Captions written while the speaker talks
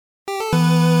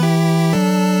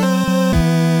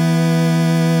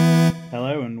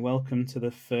everyone to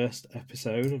the first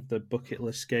episode of the Bucket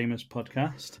List Gamers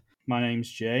podcast. My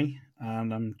name's Jay,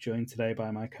 and I'm joined today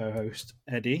by my co-host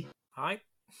Eddie. Hi.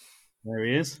 There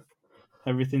he is.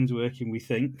 Everything's working, we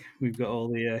think. We've got all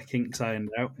the kinks ironed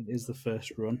out. It is the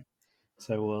first run,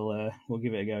 so we'll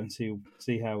give it a go and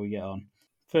see how we get on.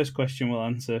 First question we'll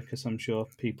answer, because I'm sure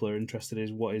people are interested,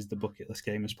 is what is the Bucket List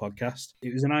Gamers podcast?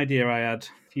 It was an idea I had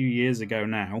a few years ago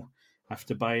now,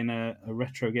 after buying a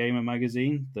retro gamer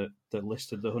magazine that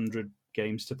listed the 100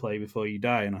 games to play before you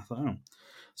die, and I thought, oh,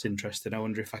 it's interesting. I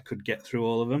wonder if I could get through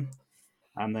all of them,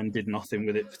 and then did nothing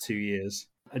with it for 2 years.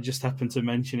 I just happened to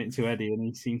mention it to Eddie, and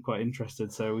he seemed quite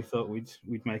interested, so we thought we'd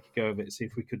make a go of it, see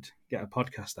if we could get a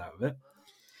podcast out of it.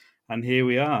 And here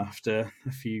we are, after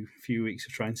a few weeks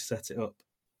of trying to set it up.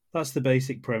 That's the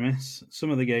basic premise. Some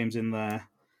of the games in there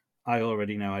I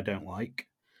already know I don't like.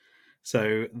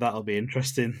 So that'll be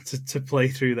interesting to play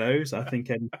through those. I think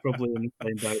Eddie's probably in the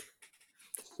same boat.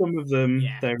 Some of them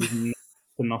there is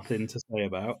nothing to say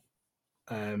about,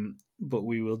 but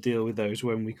we will deal with those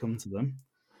when we come to them.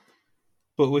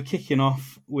 But we're kicking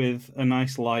off with a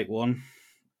nice light one.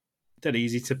 Dead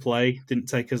easy to play, didn't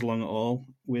take us long at all,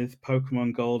 with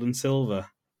Pokemon Gold and Silver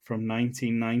from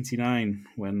 1999,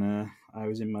 when I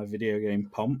was in my video game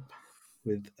pomp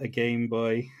with a Game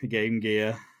Boy, a Game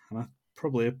Gear, and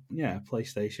probably a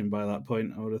PlayStation by that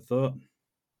point, I would have thought.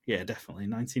 Yeah, definitely,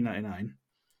 1999.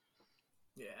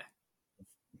 Yeah.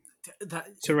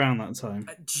 It's around that time.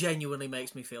 It genuinely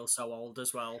makes me feel so old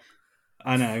as well.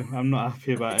 I know, I'm not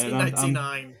happy about it.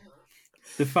 1999.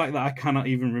 The fact that I cannot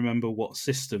even remember what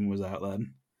system was out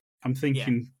then. I'm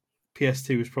thinking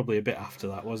PS2 was probably a bit after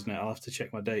that, wasn't it? I'll have to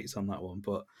check my dates on that one,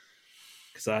 but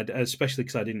especially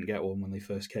because I didn't get one when they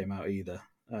first came out either.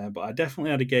 But I definitely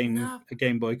had a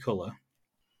Game Boy Color.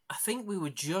 I think we were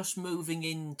just moving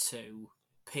into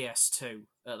PS2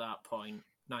 at that point,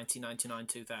 1999,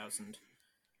 2000.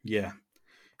 Yeah.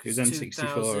 It was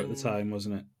N64 at the time,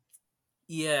 wasn't it?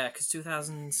 Yeah, because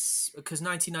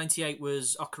 1998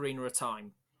 was Ocarina of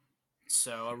Time.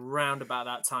 So around about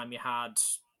that time you had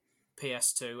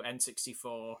PS2,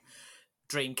 N64,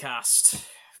 Dreamcast,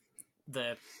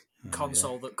 the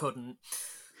console that couldn't.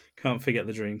 Can't forget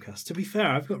the Dreamcast. To be fair,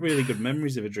 I've got really good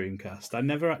memories of a Dreamcast. I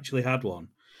never actually had one,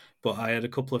 but I had a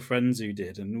couple of friends who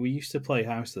did, and we used to play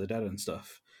House of the Dead and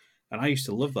stuff. And I used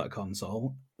to love that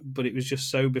console, but it was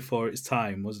just so before its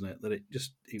time, wasn't it? That it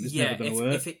was never going to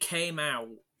work. If it came out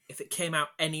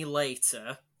any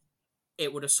later,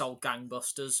 it would have sold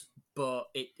gangbusters, but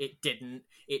it didn't.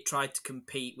 It tried to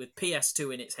compete with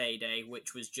PS2 in its heyday,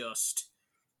 which was just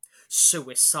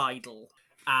suicidal.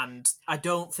 And I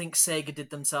don't think Sega did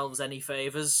themselves any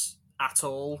favours at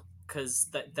all, because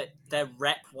their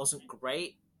rep wasn't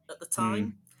great at the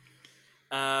time.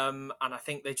 And I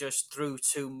think they just threw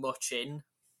too much in.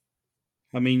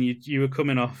 I mean, you were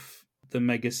coming off the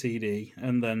Mega CD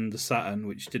and then the Saturn,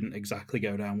 which didn't exactly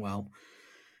go down well.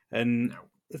 And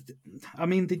I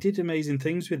mean, they did amazing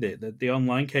things with it. The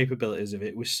online capabilities of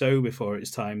it was so before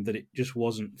its time that it just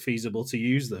wasn't feasible to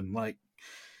use them. Like,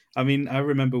 I mean, I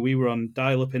remember we were on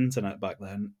dial-up internet back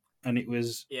then, and it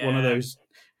was one of those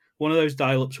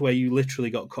dial-ups where you literally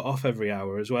got cut off every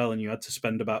hour as well, and you had to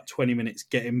spend about 20 minutes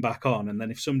getting back on, and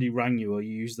then if somebody rang you or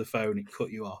you used the phone, it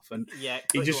cut you off. And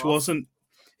it just wasn't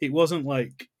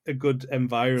like a good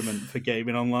environment for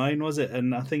gaming online, was it?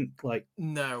 And I think, like,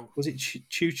 no, was it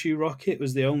Choo Choo Rocket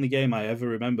was the only game I ever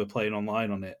remember playing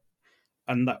online on it,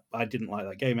 and that I didn't like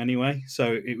that game anyway,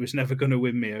 so it was never going to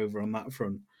win me over on that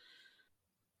front.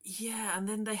 Yeah, and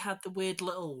then they had the weird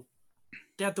little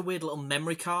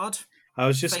memory card. I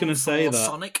was just going to say that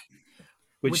Sonic,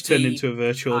 which turned into a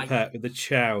virtual pet with the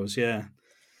chows. Yeah,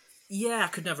 I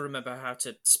could never remember how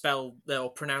to spell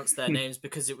or pronounce their names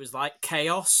because it was like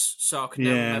chaos, so I could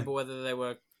never remember whether they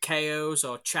were KOs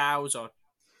or chows or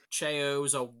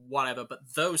cheos or whatever,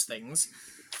 but those things.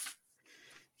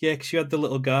 Yeah, because you had the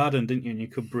little garden, didn't you? And you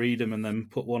could breed them and then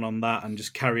put one on that and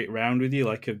just carry it around with you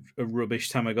like a rubbish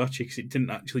Tamagotchi, because it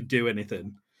didn't actually do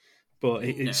anything. But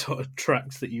it sort of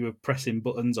tracked that you were pressing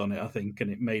buttons on it, I think, and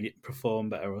it made it perform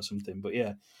better or something. But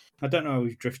yeah, I don't know how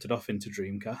we've drifted off into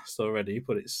Dreamcast already,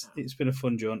 but it's been a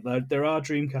fun jaunt. There are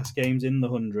Dreamcast games in the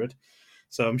 100,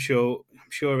 so I'm sure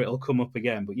it'll come up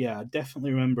again. But yeah, I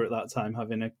definitely remember at that time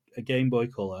having a Game Boy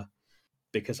Color,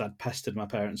 because I'd pestered my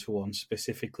parents for one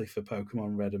specifically for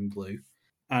Pokemon Red and Blue.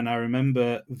 And I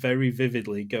remember very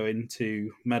vividly going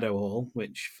to Meadowhall,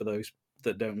 which, for those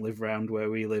that don't live around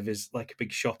where we live, is like a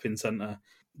big shopping centre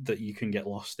that you can get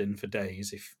lost in for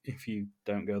days if you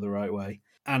don't go the right way.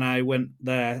 And I went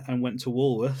there and went to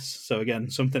Woolworths, so again,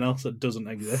 something else that doesn't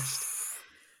exist.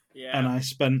 Yeah. And I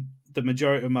spent the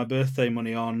majority of my birthday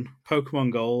money on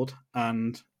Pokemon Gold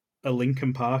and a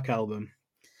Linkin Park album.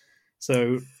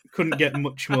 So couldn't get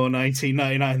much more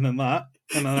 1999 than that.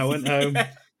 And then I went home,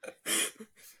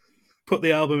 put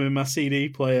the album in my CD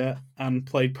player, and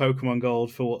played Pokemon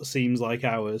Gold for what seems like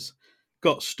hours.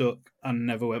 Got stuck and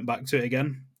never went back to it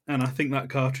again. And I think that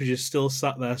cartridge is still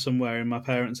sat there somewhere in my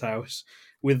parents' house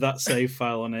with that save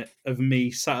file on it of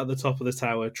me sat at the top of the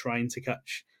tower trying to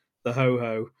catch the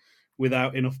Ho-Ho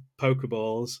without enough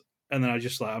Pokeballs. And then I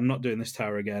just I'm not doing this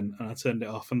tower again. And I turned it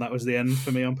off. And that was the end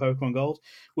for me on Pokemon Gold,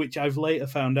 which I've later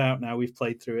found out, now we've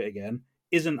played through it again,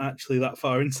 isn't actually that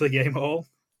far into the game at all.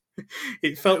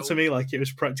 It felt to me like it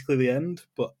was practically the end.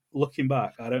 But looking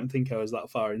back, I don't think I was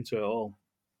that far into it at all.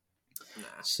 Nah.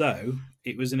 So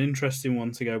it was an interesting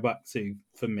one to go back to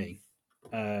for me.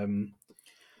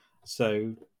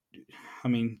 So, I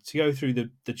mean, to go through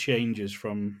the changes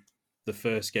from the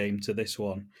first game to this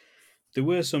one, there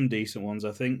were some decent ones,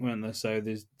 I think, weren't there? So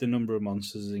there's the number of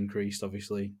monsters has increased,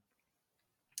 obviously.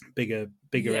 Bigger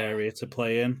area to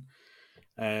play in.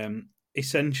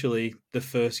 Essentially, the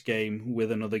first game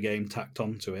with another game tacked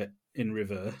onto it in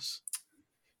reverse,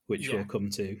 which we'll come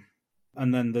to.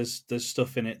 And then there's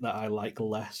stuff in it that I like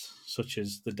less, such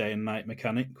as the day and night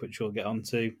mechanic, which we'll get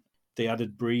onto. They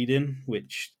added breeding,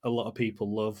 which a lot of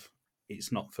people love.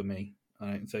 It's not for me.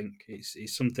 I don't think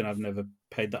it's something I've never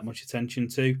paid that much attention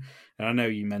to, and I know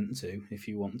you meant to if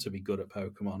you want to be good at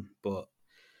Pokemon. But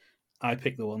I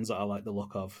pick the ones that I like the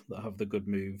look of, that have the good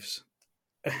moves,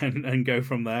 and go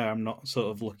from there. I'm not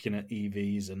sort of looking at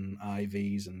EVs and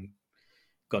IVs and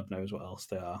God knows what else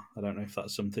they are. I don't know if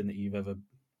that's something that you've ever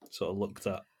sort of looked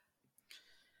at.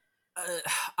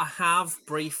 I have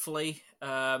briefly,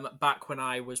 back when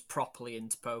I was properly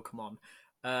into Pokemon.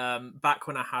 Back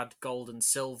when I had Gold and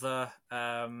Silver,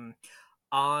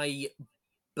 I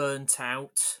burnt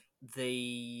out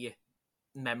the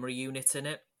memory unit in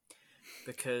it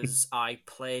because I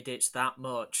played it that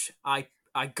much. I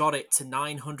got it to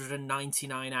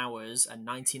 999 hours and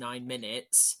 99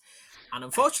 minutes. And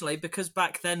unfortunately, because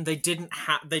back then they didn't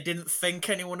think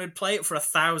anyone would play it for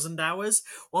 1,000 hours.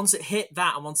 Once it hit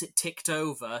that and once it ticked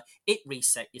over, it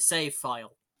reset your save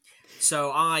file.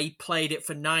 So I played it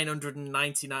for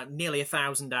 999, nearly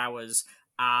 1,000 hours,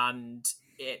 and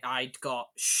I'd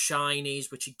got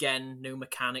shinies, which again, new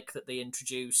mechanic that they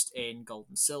introduced in Gold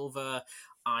and Silver.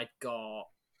 I'd got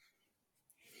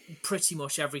pretty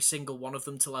much every single one of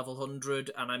them to level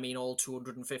 100, and I mean all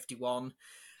 251.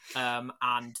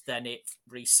 And then it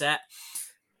reset,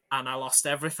 and I lost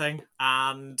everything.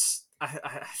 And I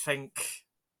think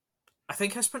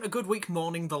I spent a good week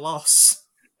mourning the loss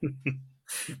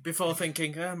before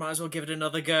thinking, I might as well give it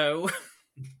another go.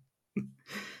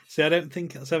 See, I don't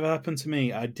think that's ever happened to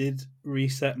me. I did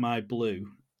reset my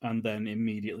blue and then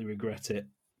immediately regret it.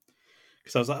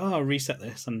 Because I was like, I'll reset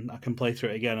this and I can play through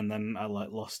it again. And then I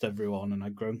lost everyone and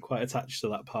I'd grown quite attached to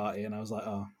that party. And I was like,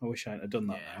 I wish I hadn't done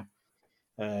that now.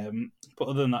 But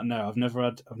other than that, no, I've never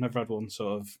had one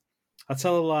sort of. I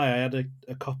tell a lie. I had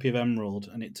a copy of Emerald,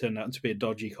 and it turned out to be a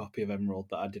dodgy copy of Emerald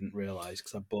that I didn't realise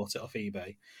because I bought it off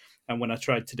eBay. And when I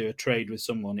tried to do a trade with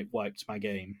someone, it wiped my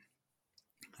game,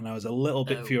 and I was a little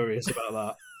bit furious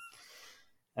about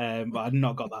that. But I'd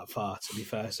not got that far, to be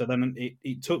fair. So then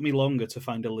it took me longer to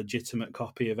find a legitimate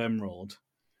copy of Emerald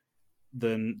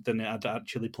than it had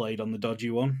actually played on the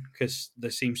dodgy one, because there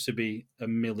seems to be a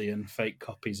million fake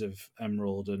copies of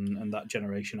Emerald and that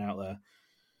generation out there.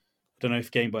 I don't know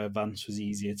if Game Boy Advance was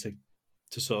easier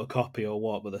to sort of copy or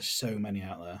what, but there's so many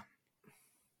out there.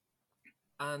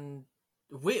 And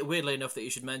weirdly enough that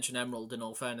you should mention Emerald, in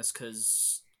all fairness,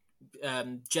 because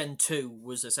Gen 2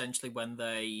 was essentially when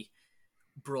they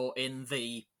brought in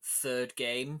the third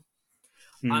game.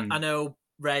 I know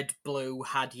Red, Blue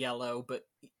had Yellow, but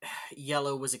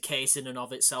Yellow was a case in and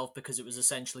of itself because it was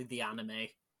essentially the anime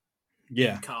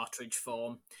in cartridge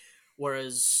form.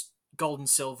 Whereas Gold and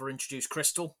Silver introduced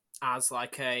Crystal as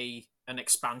like an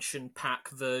expansion pack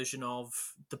version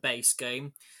of the base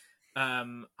game.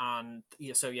 So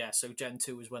Gen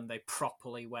 2 was when they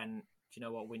properly went, you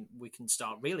know what, we can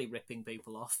start really ripping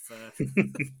people off for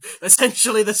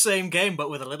essentially the same game, but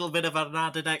with a little bit of an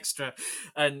added extra.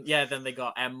 And then they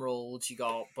got Emerald, you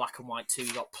got Black and White 2,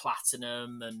 you got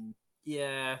Platinum, and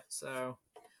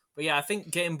But I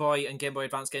think Game Boy and Game Boy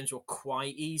Advance games were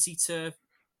quite easy to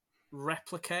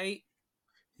replicate.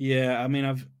 Yeah, I mean,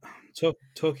 I've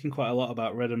talking quite a lot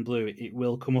about Red and Blue. It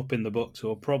will come up in the book, so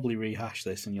we'll probably rehash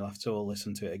this and you'll have to all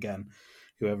listen to it again,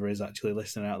 whoever is actually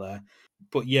listening out there.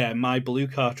 But yeah, my blue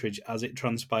cartridge, as it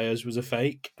transpires, was a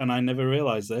fake, and I never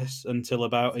realised this until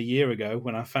about a year ago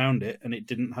when I found it, and it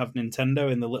didn't have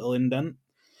Nintendo in the little indent.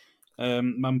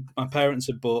 My parents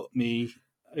had bought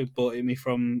it me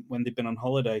from when they'd been on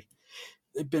holiday.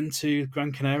 They'd been to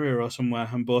Gran Canaria or somewhere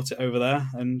and bought it over there,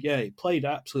 and yeah, it played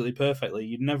absolutely perfectly.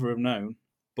 You'd never have known,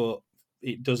 but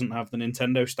it doesn't have the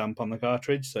Nintendo stamp on the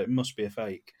cartridge, so it must be a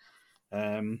fake.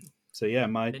 So yeah,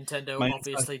 Nintendo my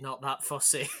obviously not that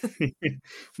fussy.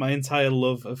 my entire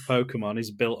love of Pokemon is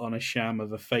built on a sham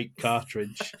of a fake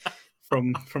cartridge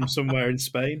from somewhere in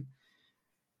Spain.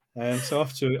 So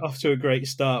off to a great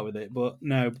start with it, but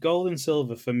no, Gold and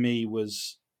Silver for me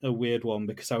was a weird one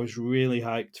because I was really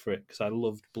hyped for it because I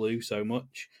loved Blue so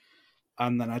much,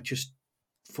 and then I just,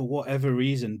 for whatever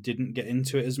reason, didn't get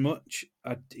into it as much.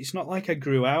 It's not like I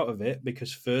grew out of it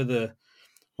because further,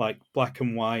 like Black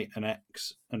and White and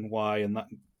X and Y and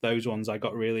those ones I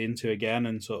got really into again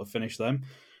and sort of finished them.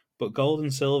 But Gold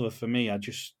and Silver for me, I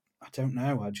don't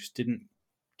know, I just didn't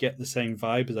get the same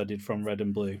vibe as I did from Red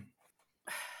and Blue.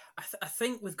 I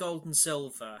think with Gold and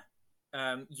Silver,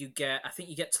 I think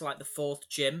you get to like the fourth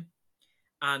gym,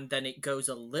 and then it goes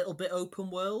a little bit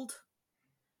open world.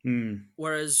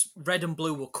 Whereas Red and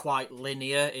Blue were quite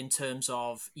linear in terms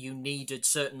of you needed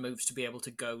certain moves to be able to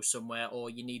go somewhere,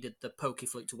 or you needed the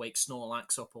Pokeflute to wake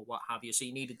Snorlax up, or what have you. So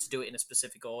you needed to do it in a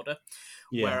specific order.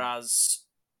 Yeah. Whereas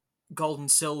Gold and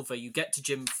Silver, you get to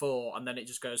Gym 4, and then it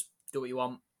just goes, do what you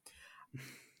want.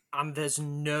 And there's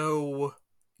no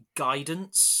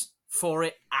guidance for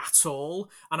it at all.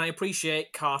 And I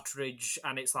appreciate cartridge,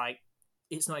 and it's like,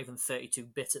 it's not even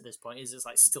 32-bit at this point, is it? It's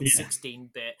like still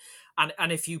 16-bit.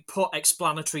 And if you put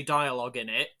explanatory dialogue in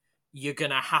it, you're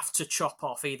going to have to chop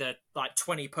off either like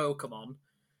 20 Pokemon,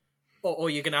 or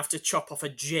you're going to have to chop off a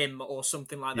gym or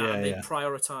something like that. Yeah, and they yeah.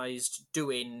 prioritized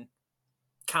doing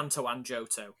Kanto and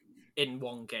Johto in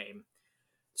one game.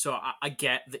 So I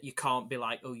get that you can't be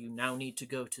like, oh, you now need to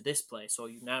go to this place, or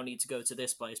you now need to go to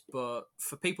this place. But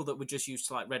for people that were just used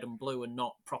to like Red and Blue and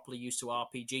not properly used to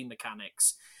RPG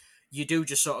mechanics, you do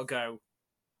just sort of go,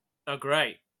 oh,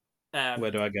 great. Where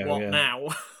do I go? What now?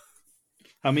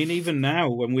 I mean, even now,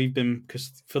 when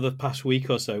because for the past week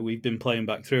or so, we've been playing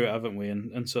back through it, haven't we?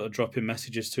 And sort of dropping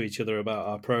messages to each other about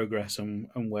our progress and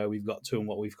where we've got to and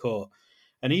what we've caught.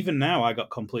 And even now, I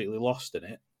got completely lost in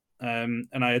it. And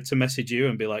I had to message you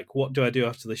and be like, what do I do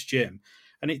after this gym?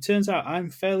 And it turns out I'm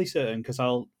fairly certain, because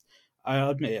I'll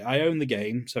admit it, I own the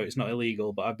game, so it's not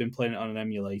illegal, but I've been playing it on an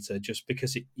emulator just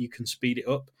because you can speed it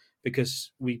up, because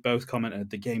we both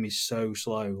commented the game is so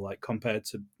slow, like compared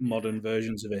to modern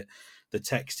versions of it. The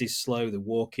text is slow, the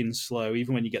walking's slow,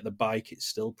 even when you get the bike, it's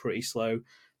still pretty slow.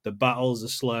 The battles are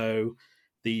slow.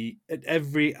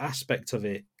 Every aspect of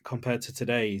it compared to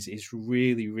today's is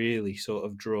really, really sort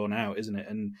of drawn out, isn't it?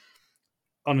 And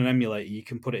on an emulator, you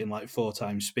can put it in like 4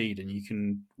 times speed and you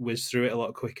can whiz through it a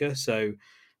lot quicker. So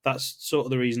that's sort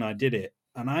of the reason I did it.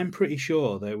 And I'm pretty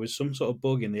sure there was some sort of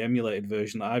bug in the emulated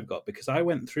version that I've got, because I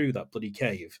went through that bloody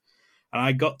cave and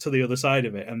I got to the other side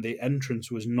of it and the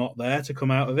entrance was not there to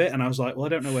come out of it. And I was like, well, I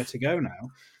don't know where to go now.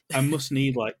 I must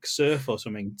need like surf or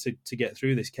something to get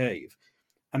through this cave.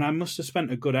 And I must have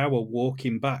spent a good hour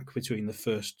walking back between the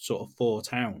first sort of 4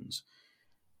 towns.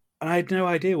 And I had no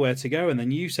idea where to go. And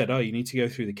then you said, oh, you need to go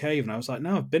through the cave. And I was like,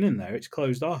 no, I've been in there. It's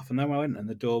closed off. And then I went and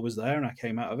the door was there and I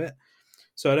came out of it.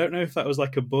 So I don't know if that was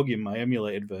like a bug in my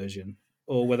emulated version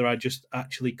or whether I just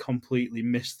actually completely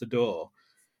missed the door.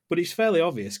 But it's fairly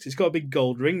obvious because it's got a big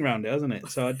gold ring around it, hasn't it?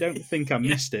 So I don't think I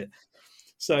missed it.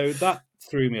 So that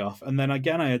threw me off. And then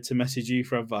again, I had to message you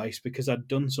for advice because I'd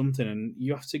done something, and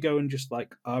you have to go and just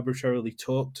like arbitrarily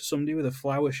talk to somebody with a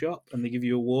flower shop and they give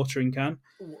you a watering can.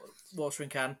 Watering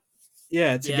can.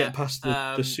 Yeah, to get past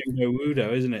the pseudo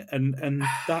Wudo, isn't it? And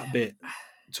that bit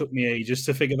took me ages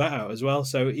to figure that out as well.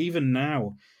 So even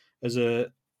now, as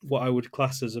what I would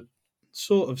class as a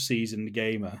sort of seasoned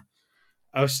gamer,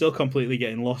 I was still completely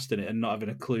getting lost in it and not having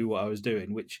a clue what I was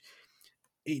doing, which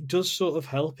it does sort of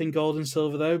help in Gold and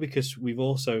Silver, though, because we've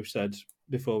also said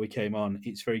before we came on,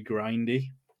 it's very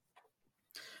grindy.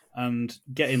 And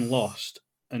getting lost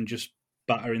and just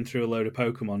battering through a load of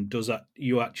Pokemon does that.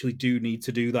 You actually do need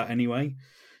to do that anyway.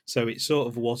 So it sort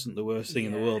of wasn't the worst thing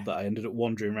in the world that I ended up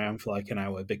wandering around for like an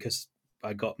hour because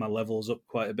I got my levels up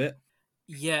quite a bit.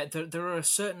 Yeah, there are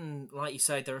certain, like you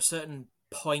say, there are certain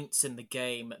points in the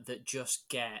game that just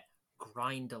get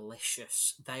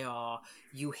grindalicious. They are,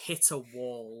 you hit a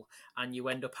wall and you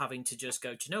end up having to just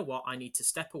go, do you know what? I need to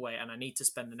step away and I need to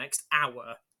spend the next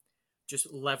hour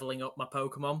just leveling up my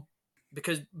Pokemon.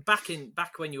 Because back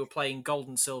when you were playing Gold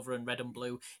and Silver and Red and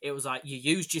Blue, it was like you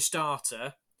used your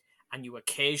starter and you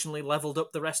occasionally leveled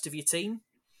up the rest of your team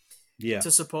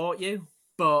to support you.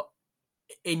 But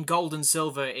in Gold and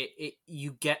Silver,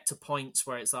 you get to points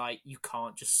where it's like you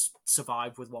can't just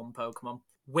survive with one Pokemon.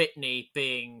 Whitney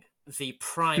being the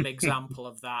prime example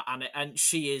of that, and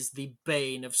she is the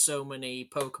bane of so many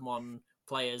Pokemon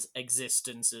players'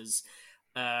 existences.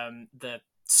 The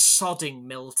sodding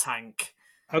Miltank.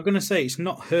 I'm going to say it's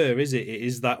not her, is it? It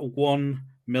is that one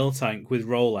Miltank with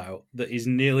rollout that is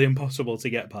nearly impossible to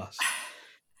get past.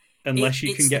 Unless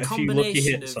you can get a few lucky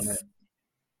hits on it.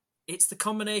 It's the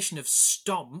combination of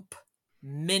Stomp,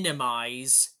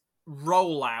 Minimize,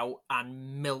 Rollout,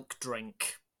 and Milk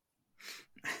Drink.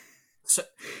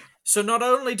 So not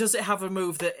only does it have a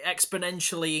move that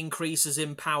exponentially increases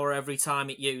in power every time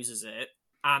it uses it,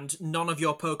 and none of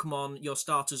your Pokemon, your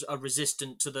starters, are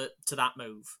resistant to that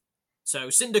move. So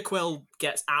Cyndaquil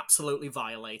gets absolutely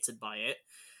violated by it,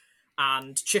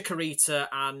 and Chikorita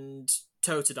and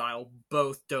Totodile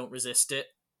both don't resist it.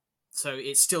 So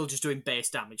it's still just doing base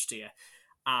damage to you.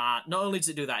 Not only does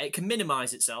it do that, it can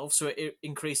minimize itself, so it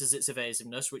increases its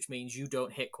evasiveness, which means you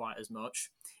don't hit quite as much.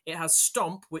 It has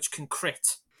Stomp, which can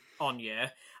crit on you,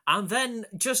 and then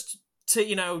just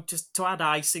to add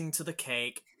icing to the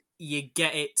cake, you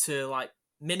get it to like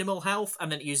minimal health,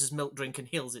 and then it uses Milk Drink and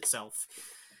heals itself.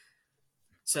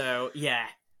 So yeah,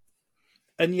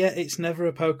 and yet it's never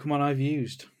a Pokemon I've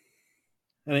used,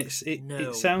 and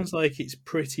it sounds like it's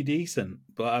pretty decent,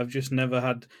 but I've just never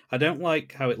had. I don't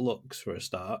like how it looks for a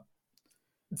start.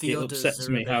 It upsets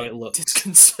me how it looks.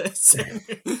 Disconcerting.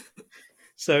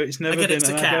 So it's never been it's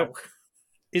a cow.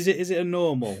 Is it a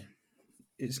normal?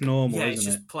 It's normal, yeah, isn't it's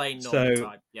just it? plain normal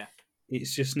type. Yeah,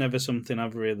 it's just never something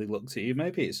I've really looked at.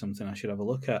 Maybe it's something I should have a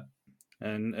look at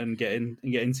and get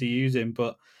into using.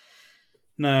 But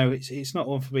no, it's not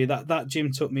one for me. That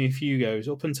gym took me a few goes.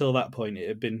 Up until that point, it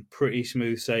had been pretty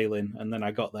smooth sailing, and then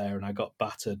I got there and I got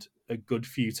battered a good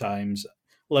few times.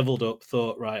 Leveled up,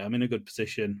 thought right, I'm in a good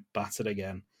position. Battered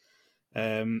again,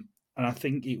 and I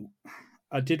think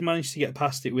I did manage to get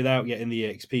past it without getting the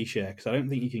EXP share, because I don't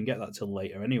think you can get that till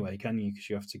later anyway, can you? Because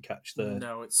you have to catch the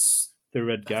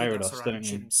red Gyarados, don't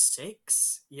you? Gym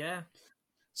 6, yeah.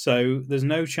 So there's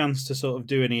no chance to sort of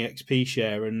do an EXP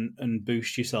share and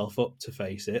boost yourself up to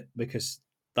face it, because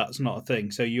that's not a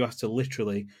thing. So you have to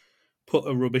literally put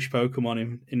a rubbish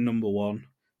Pokemon in number 1,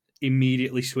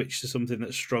 immediately switch to something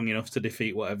that's strong enough to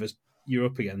defeat whatever you're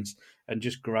up against, and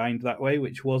just grind that way,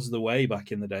 which was the way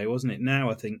back in the day, wasn't it? Now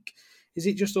I think, is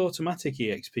it just automatic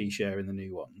EXP share in the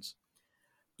new ones?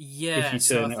 Yeah, if you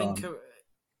turn it on.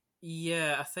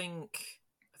 I think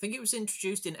it was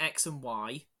introduced in X and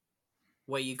Y,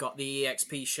 where you got the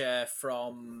EXP share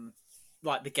from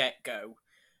like the get-go.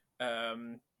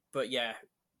 But yeah,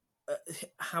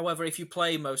 however, if you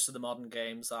play most of the modern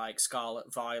games like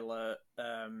Scarlet, Violet,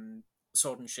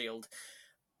 Sword and Shield,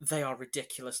 they are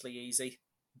ridiculously easy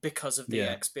because of the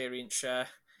experience share.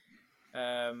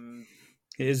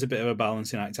 It is a bit of a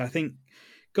balancing act. I think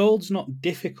Gold's not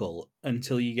difficult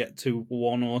until you get to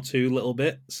 1 or 2 little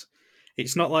bits.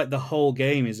 It's not like the whole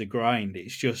game is a grind.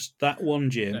 It's just that one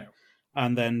gym. No.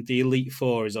 And then the Elite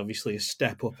Four is obviously a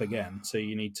step up again. So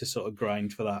you need to sort of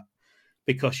grind for that,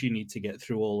 because you need to get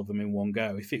through all of them in one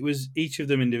go. If it was each of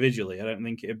them individually, I don't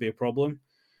think it would be a problem.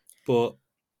 But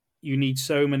you need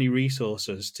so many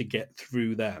resources to get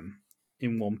through them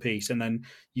in one piece. And then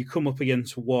you come up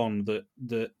against one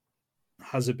that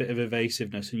has a bit of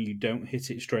evasiveness and you don't hit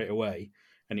it straight away,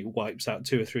 and it wipes out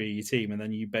 2 or 3 of your team, and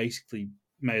then you basically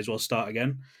may as well start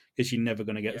again, because you're never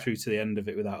going to get through to the end of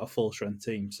it without a full strength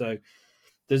team. So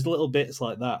there's little bits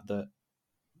like that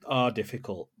are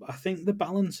difficult. I think the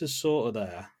balance is sort of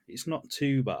there. It's not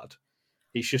too bad.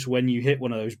 It's just when you hit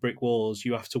one of those brick walls,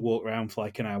 you have to walk around for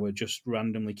like an hour just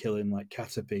randomly killing like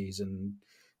Caterpies and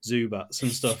Zubats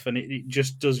and stuff, and it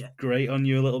just does grate on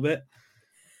you a little bit.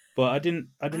 But I didn't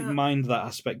mind that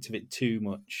aspect of it too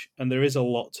much. And there is a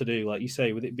lot to do. Like you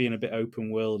say, with it being a bit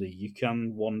open worldy, you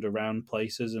can wander around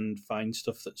places and find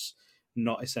stuff that's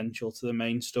not essential to the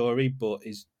main story, but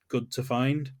is good to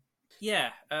find. Yeah,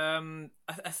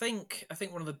 I think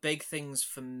one of the big things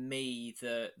for me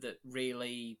that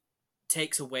really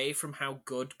takes away from how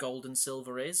good Gold and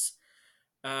Silver is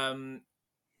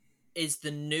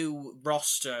the new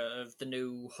roster of the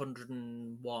new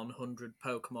 100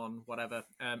 Pokemon, whatever,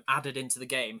 added into the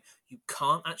game. You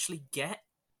can't actually get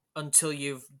until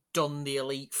you've done the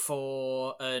Elite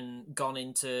Four and gone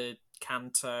into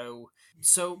Kanto.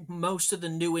 So most of the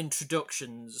new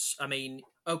introductions, I mean,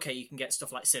 okay, you can get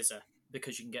stuff like Scizor,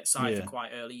 because you can get Scyther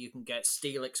quite early, you can get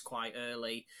Steelix quite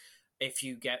early, if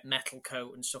you get Metal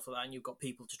Coat and stuff like that, and you've got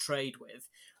people to trade with.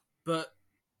 But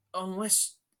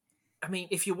unless I mean,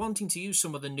 if you're wanting to use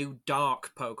some of the new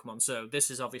Dark Pokemon, so this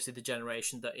is obviously the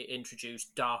generation that it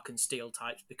introduced Dark and Steel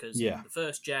types, because in Yeah, the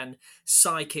first gen,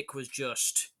 Psychic was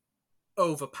just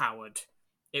overpowered.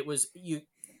 It was you.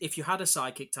 If you had a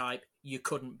Psychic type, you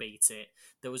couldn't beat it.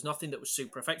 There was nothing that was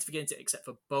super effective against it except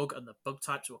for Bug, and the Bug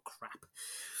types were crap.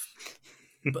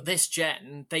 But this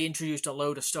gen, they introduced a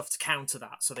load of stuff to counter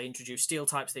that. So they introduced Steel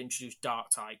types, they introduced Dark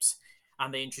types,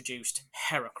 and they introduced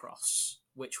Heracross,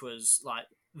 which was like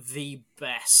the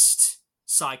best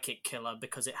Psychic killer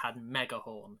because it had Mega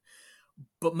Horn.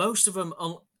 But most of them,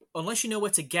 unless you know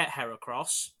where to get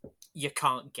Heracross, you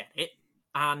can't get it.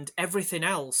 And everything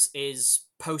else is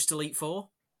post Elite Four.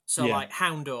 So, yeah. like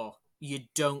Houndour, you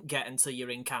don't get until you're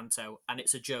in Kanto, and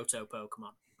it's a Johto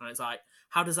Pokemon. And it's like,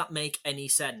 how does that make any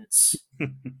sense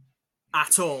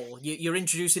at all? You're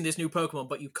introducing this new Pokemon,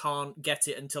 but you can't get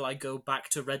it until I go back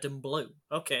to Red and Blue.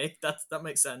 Okay, that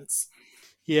makes sense.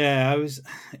 Yeah, I was.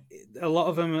 A lot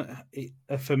of them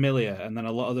are familiar, and then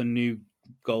a lot of the new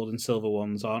gold and silver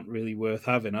ones aren't really worth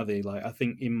having, are they? Like, I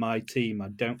think in my team, I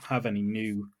don't have any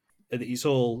new. It's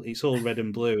all red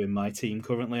and blue in my team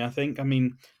currently. I think. I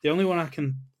mean, the only one I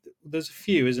can. There's a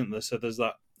few, isn't there? So there's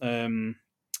that.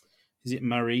 Is it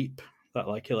Mareep? That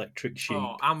like electric sheep.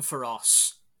 Oh,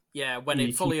 Ampharos. Yeah, when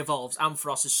it fully evolves,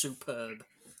 Ampharos is superb.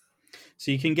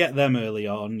 So you can get them early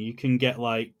on. You can get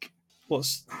like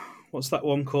what's that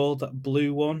one called? That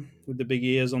blue one with the big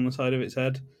ears on the side of its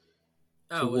head.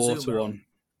 It's a water Azumarill. one.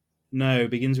 No,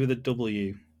 begins with a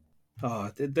W.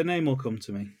 Oh, the name will come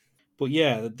to me. But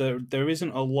yeah, there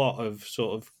isn't a lot of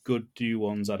sort of good new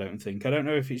ones. I don't think. I don't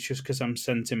know if it's just because I'm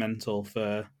sentimental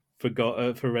for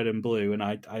red and blue, and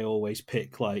I always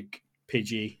pick like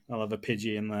Pidgey. I'll have a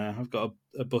Pidgey in there. I've got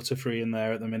a Butterfree in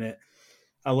there at the minute.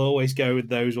 I'll always go with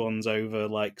those ones over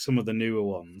like some of the newer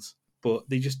ones, but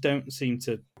they just don't seem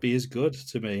to be as good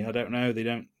to me. I don't know. They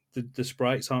don't. The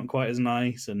sprites aren't quite as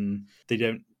nice, and they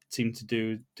don't seem to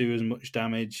do as much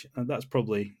damage. And that's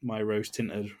probably my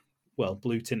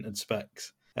blue tinted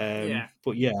specs. Yeah.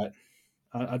 But yeah,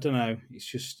 I don't know.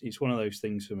 It's one of those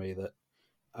things for me that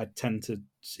I tend to,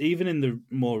 even in the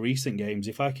more recent games,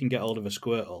 if I can get hold of a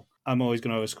Squirtle, I'm always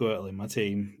going to have a Squirtle in my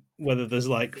team, whether there's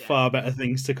like far better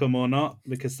things to come or not,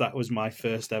 because that was my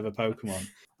first ever Pokemon.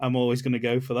 I'm always going to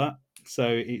go for that. So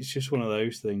it's just one of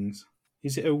those things.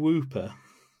 Is it a Wooper,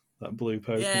 that blue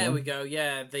Pokemon? Yeah, there we go.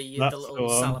 Yeah, the little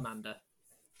salamander.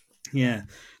 Yeah,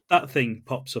 that thing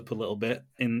pops up a little bit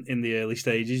in the early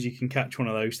stages. You can catch one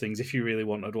of those things if you really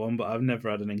wanted one, but I've never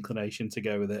had an inclination to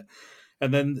go with it.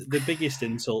 And then the biggest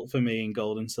insult for me in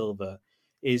Gold and Silver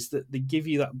is that they give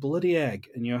you that bloody egg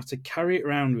and you have to carry it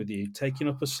around with you, taking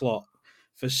up a slot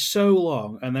for so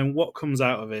long. And then what comes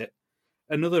out of it?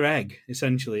 Another egg,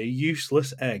 essentially, a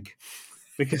useless egg.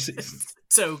 Because it's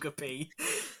Togepi.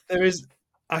 There is.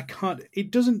 I can't.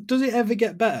 It doesn't. Does it ever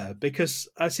get better? Because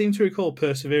I seem to recall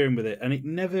persevering with it, and it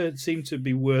never seemed to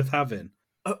be worth having.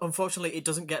 Unfortunately, it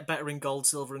doesn't get better in Gold,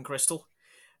 Silver, and Crystal.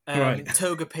 Right.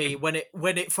 Togepi,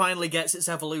 when it finally gets its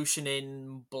evolution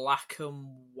in Black and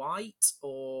White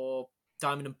or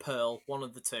Diamond and Pearl, one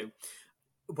of the two,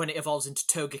 when it evolves into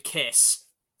Togekiss,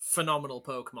 phenomenal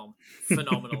Pokemon,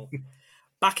 phenomenal.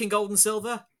 Back in Gold and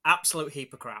Silver, absolute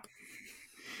heap of crap.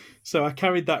 So I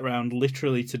carried that round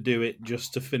literally to do it,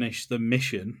 just to finish the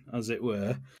mission, as it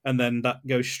were, and then that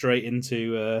goes straight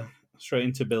into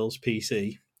Bill's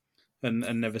PC,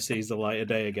 and never sees the light of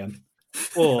day again.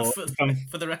 Or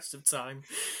for the rest of time.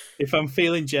 If I'm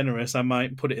feeling generous, I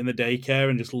might put it in the daycare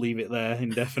and just leave it there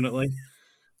indefinitely.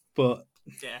 But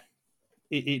yeah,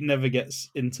 it never gets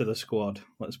into the squad.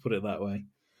 Let's put it that way.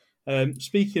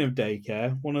 Speaking of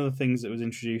daycare, one of the things that was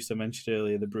introduced, I mentioned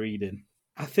earlier, the breeding.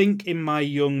 I think in my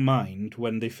young mind,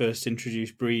 when they first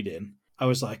introduced breeding, I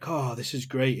was like, oh, this is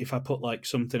great. If I put like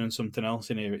something and something else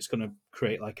in here, it's going to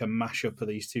create like a mashup of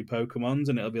these two Pokemons,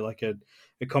 and it'll be like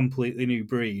a completely new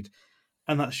breed.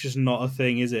 And that's just not a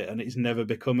thing, is it? And it's never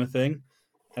become a thing.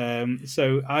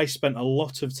 So I spent a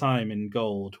lot of time in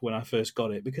Gold when I first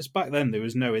got it, because back then there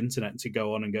was no internet to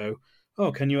go on and go,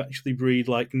 oh, can you actually breed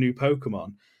like new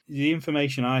Pokemon? The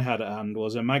information I had at hand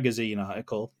was a magazine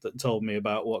article that told me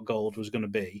about what Gold was going to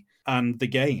be and the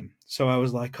game. So I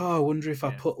was like, oh, I wonder if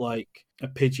I put like a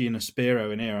Pidgey and a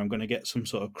Spearow in here, I'm going to get some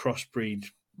sort of crossbreed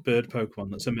bird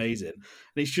Pokemon that's amazing. And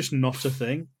it's just not a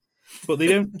thing. But they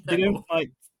don't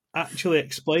like actually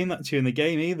explain that to you in the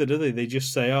game either, do they? They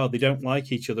just say, oh, they don't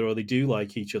like each other or they do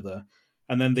like each other.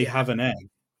 And then they have an egg.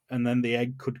 And then the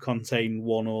egg could contain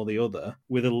one or the other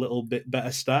with a little bit better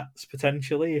stats,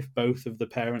 potentially, if both of the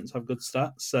parents have good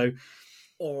stats. So,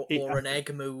 or an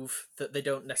egg move that they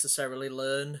don't necessarily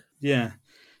learn. Yeah.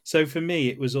 So for me,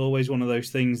 it was always one of those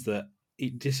things that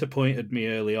it disappointed me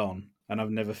early on, and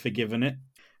I've never forgiven it.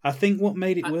 I think what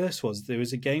made it worse was there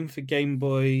was a game for Game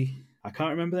Boy. I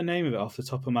can't remember the name of it off the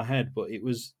top of my head, but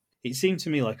it seemed to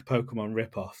me like a Pokemon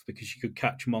rip-off because you could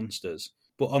catch monsters.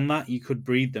 But on that, you could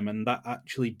breed them, and that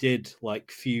actually did like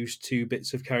fuse two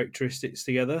bits of characteristics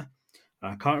together.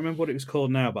 And I can't remember what it was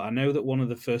called now, but I know that one of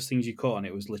the first things you caught on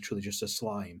it was literally just a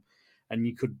slime, and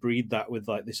you could breed that with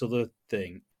like this other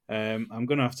thing. I'm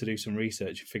going to have to do some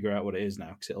research and figure out what it is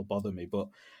now because it'll bother me. But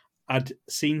I'd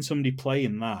seen somebody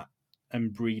playing that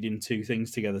and breeding two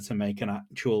things together to make an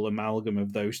actual amalgam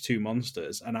of those two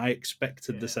monsters, and I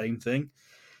expected the same thing.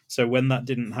 So when that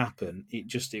didn't happen,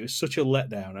 it was such a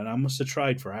letdown, and I must have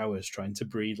tried for hours trying to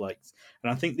breed and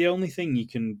I think the only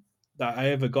thing that I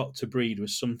ever got to breed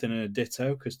was something in a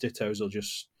Ditto, because Dittos will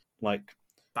just like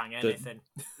bang anything.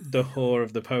 The whore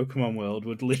of the Pokemon world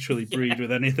would literally breed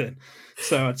with anything.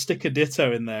 So I'd stick a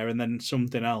Ditto in there and then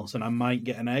something else, and I might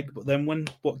get an egg. But then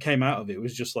what came out of it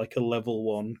was just like a level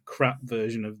 1 crap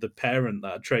version of the parent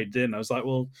that I traded in. I was like,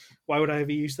 well, why would I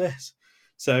ever use this?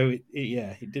 So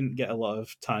it didn't get a lot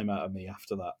of time out of me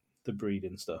after that, the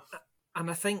breeding stuff. And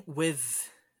I think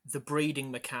with the breeding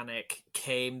mechanic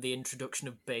came the introduction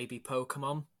of baby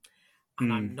Pokemon.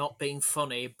 And I'm not being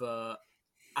funny, but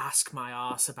ask my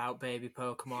arse about baby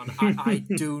Pokemon.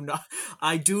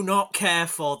 I do not care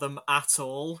for them at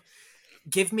all.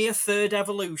 Give me a third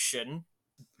evolution.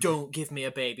 Don't give me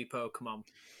a baby Pokemon.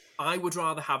 I would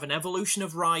rather have an evolution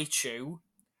of Raichu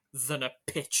than a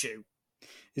Pichu.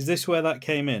 Is this where that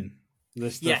came in?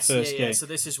 Yes. So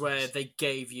this is where they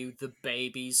gave you the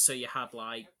babies. So you had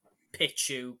like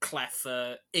Pichu,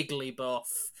 Cleffa, Igglybuff.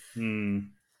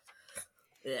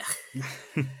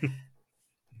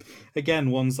 Again,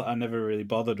 ones that I never really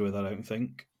bothered with, I don't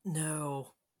think.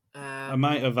 No. I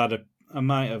might have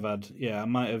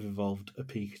evolved a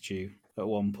Pikachu at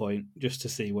one point just to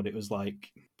see what it was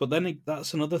like. But then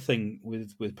that's another thing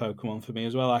with Pokemon for me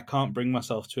as well. I can't bring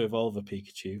myself to evolve a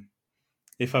Pikachu.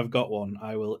 If I've got one,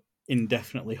 I will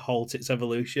indefinitely halt its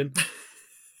evolution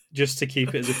just to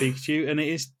keep it as a Pikachu. And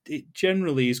it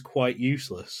generally is quite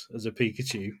useless as a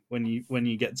Pikachu when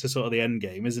you get to sort of the end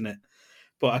game, isn't it?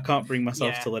 But I can't bring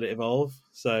myself to let it evolve.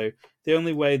 So the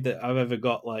only way that I've ever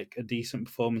got like a decent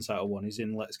performance out of one is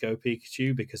in Let's Go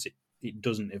Pikachu, because it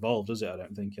doesn't evolve, does it? I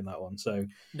don't think in that one. So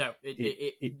no,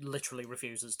 it literally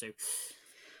refuses to.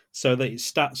 So that it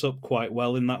stats up quite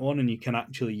well in that one, and you can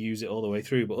actually use it all the way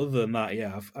through. But other than that,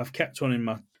 I've kept one in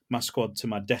my squad to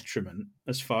my detriment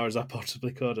as far as I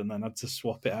possibly could, and then had to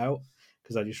swap it out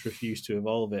because I just refused to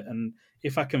evolve it. And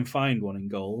if I can find one in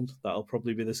gold, that'll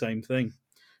probably be the same thing.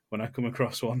 When I come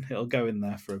across one, it'll go in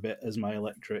there for a bit as my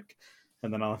electric,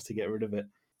 and then I'll have to get rid of it.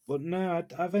 But no,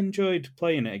 I've enjoyed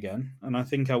playing it again, and I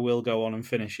think I will go on and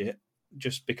finish it,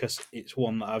 just because it's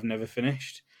one that I've never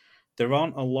finished. There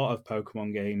aren't a lot of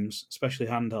Pokemon games, especially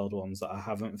handheld ones, that I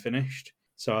haven't finished.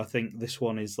 So I think this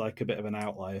one is like a bit of an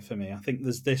outlier for me. I think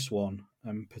there's this one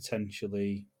and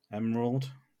potentially Emerald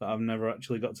that I've never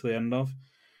actually got to the end of.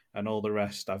 And all the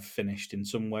rest I've finished in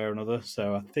some way or another.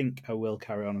 So I think I will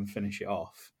carry on and finish it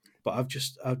off. But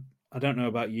I don't know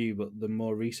about you, but the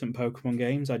more recent Pokemon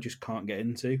games I just can't get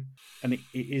into. And it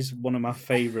is one of my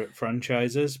favourite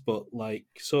franchises, but like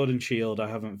Sword and Shield I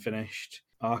haven't finished.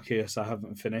 Arceus I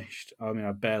haven't finished. I mean,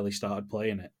 I barely started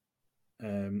playing it.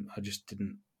 I just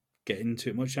didn't get into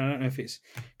it much. I don't know if it's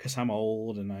because I'm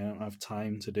old and I don't have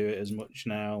time to do it as much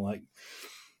now, like,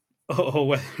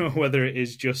 or whether it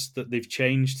is just that they've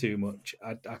changed too much.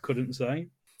 I couldn't say.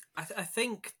 I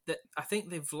think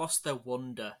they've lost their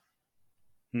wonder.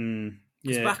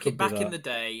 Yeah, back in the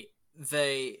day,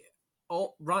 they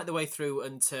right the way through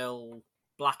until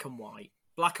Black and White.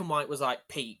 Black and White was like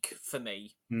peak for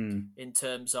me in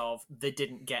terms of they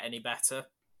didn't get any better,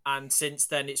 and since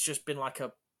then it's just been like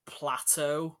a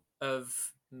plateau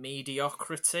of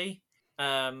mediocrity.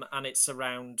 And it's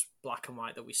around Black and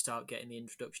White that we start getting the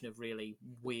introduction of really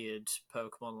weird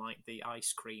Pokemon like the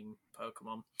ice cream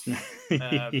Pokemon.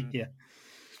 Yeah.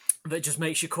 That just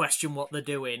makes you question what they're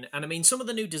doing. And I mean, some of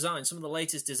the new designs, some of the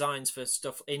latest designs for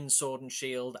stuff in Sword and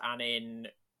Shield and in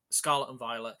Scarlet and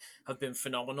Violet have been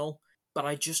phenomenal. But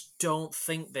I just don't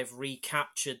think they've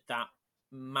recaptured that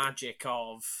magic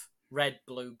of Red,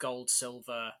 Blue, Gold,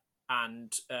 Silver,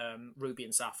 and Ruby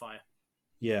and Sapphire.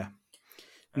 Yeah.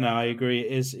 No, I agree.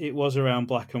 It was around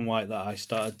Black and White that I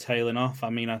started tailing off.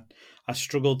 I mean, I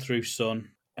struggled through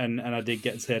Sun. And I did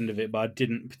get to the end of it, but I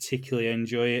didn't particularly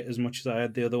enjoy it as much as I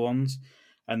had the other ones.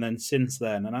 And then since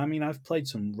then, and I mean, I've played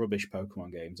some rubbish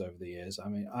Pokemon games over the years. I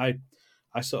mean,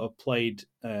 I sort of played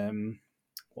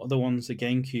what are the ones, the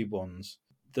GameCube ones?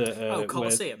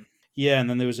 Colosseum. Yeah, and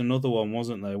then there was another one,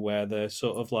 wasn't there, where they're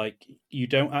sort of like, you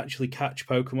don't actually catch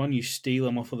Pokemon, you steal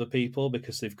them off other people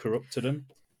because they've corrupted them.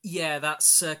 Yeah,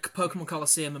 that's Pokemon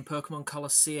Colosseum and Pokemon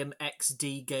Colosseum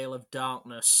XD Gale of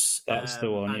Darkness. That's the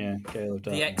one, yeah, And Gale of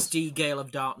the Darkness. XD Gale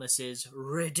of Darkness is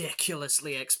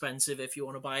ridiculously expensive if you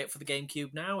want to buy it for the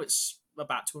GameCube now. It's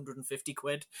about 250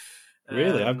 quid.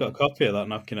 Really? I've got a copy of that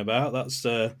knocking about. That's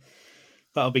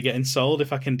that'll be getting sold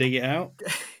if I can dig it out.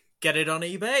 Get it on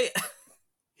eBay.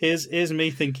 Here's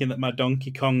me thinking that my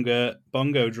Donkey Konga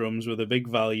bongo drums were the big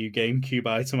value GameCube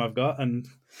item I've got, and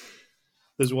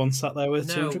there's one sat there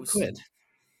worth 200 quid.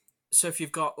 So if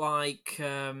you've got like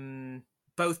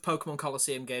both Pokemon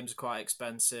Colosseum games are quite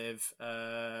expensive.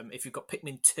 If you've got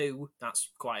Pikmin 2,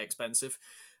 that's quite expensive.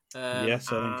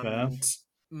 Yes, I think I have.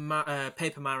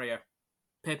 Paper Mario.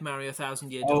 Paper Mario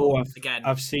 1000 Year Dawn. Again,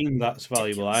 I've seen that's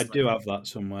valuable. I do have that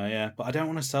somewhere, yeah. But I don't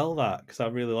want to sell that because I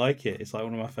really like it. It's like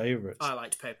one of my favourites. I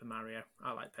liked Paper Mario.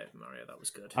 That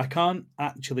was good. I can't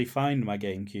actually find my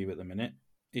GameCube at the minute.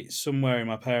 It's somewhere in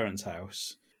my parents'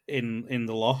 house in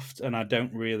the loft, and I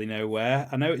don't really know where.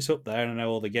 I know it's up there, and I know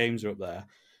all the games are up there.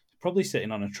 It's probably sitting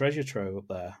on a treasure trove up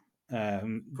there.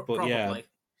 But probably. Yeah,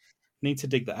 need to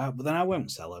dig that out. But then I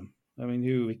won't sell them. I mean,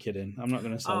 who are we kidding? I'm not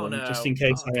going to sell them just in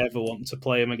case I ever want to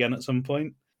play them again at some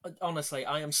point. Honestly,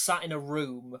 I am sat in a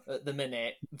room at the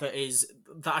minute that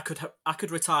I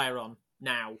could retire on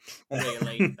now.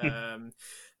 Really,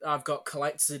 I've got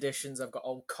collector's editions. I've got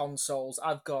old consoles.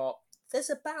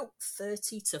 There's about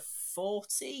 30 to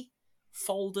 40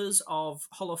 folders of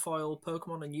holofoil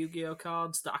Pokemon and Yu-Gi-Oh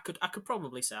cards that I could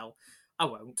probably sell. I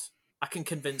won't. I can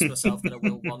convince myself that I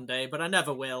will one day, but I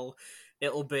never will.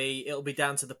 It'll be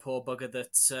down to the poor bugger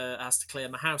that has to clear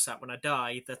my house out when I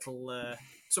die.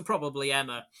 So probably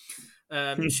Emma.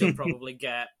 She'll probably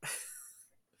get.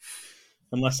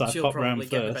 Unless I pop round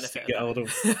first to get hold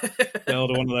of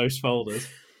one of those folders.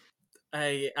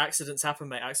 Hey, accidents happen,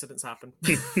 mate. Accidents happen.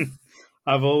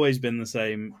 I've always been the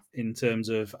same in terms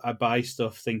of I buy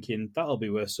stuff thinking that'll be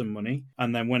worth some money.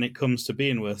 And then when it comes to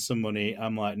being worth some money,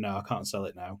 I'm like, no, I can't sell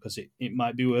it now because it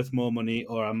might be worth more money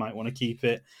or I might want to keep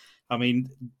it. I mean,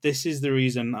 this is the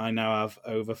reason I now have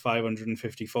over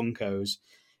 550 Funkos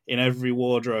in every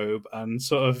wardrobe and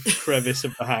sort of crevice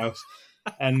of the house.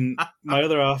 And my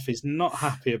other half is not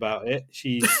happy about it.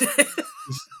 She's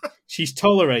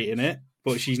tolerating it,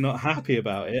 but she's not happy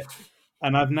about it.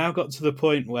 And I've now got to the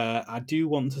point where I do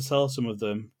want to sell some of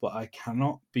them, but I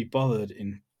cannot be bothered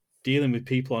in dealing with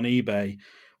people on eBay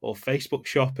or Facebook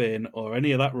shopping or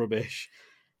any of that rubbish,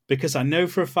 because I know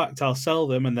for a fact I'll sell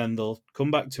them and then they'll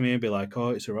come back to me and be like, oh,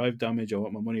 it's arrived damaged, I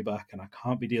want my money back, and I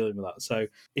can't be dealing with that. So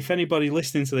if anybody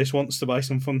listening to this wants to buy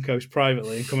some Funkos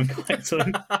privately and come and collect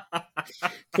them,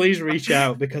 please reach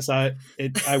out, because I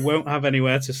won't have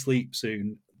anywhere to sleep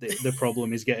soon. The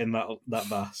problem is getting that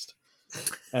vast.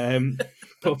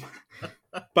 But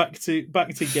back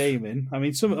to gaming. I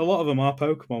mean, a lot of them are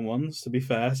Pokemon ones, to be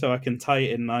fair, so I can tie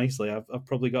it in nicely. I've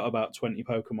probably got about 20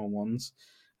 Pokemon ones.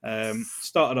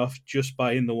 Started off just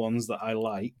buying the ones that I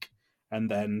like, and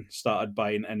then started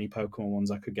buying any Pokemon ones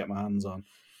I could get my hands on,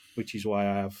 which is why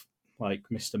I have like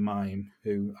Mr. Mime,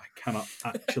 who I cannot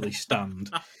actually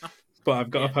stand. But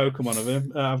I've got a Pokemon of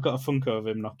him. I've got a Funko of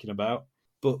him knocking about.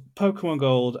 But Pokemon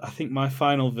Gold, I think my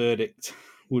final verdict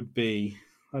would be,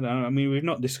 I don't know, I mean, we've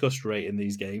not discussed rating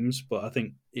these games, but I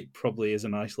think it probably is a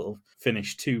nice little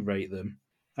finish to rate them.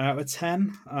 Out of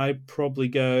 10, I'd probably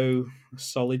go a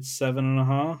solid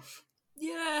 7.5.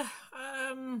 Yeah,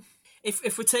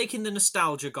 if we're taking the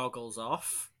nostalgia goggles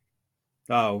off.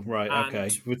 Oh right, okay,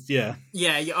 yeah.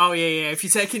 Oh yeah. If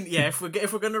you're taking, if we're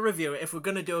going to review it, if we're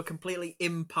going to do a completely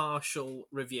impartial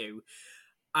review,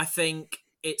 I think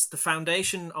it's the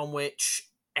foundation on which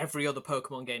every other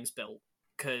Pokemon game's built,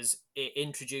 because it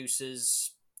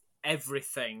introduces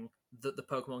everything that the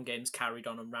Pokemon games carried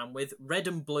on and ran with. Red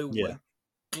and Blue were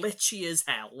glitchy as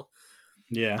hell,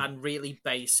 and really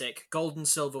basic. Gold and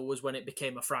Silver was when it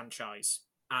became a franchise,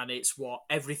 and it's what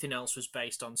everything else was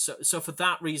based on. So for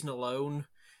that reason alone,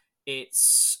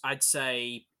 it's, I'd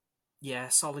say,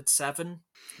 solid 7,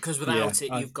 because without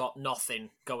it, you've got nothing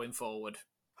going forward.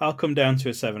 I'll come down to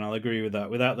a 7. I'll agree with that.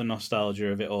 Without the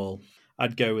nostalgia of it all,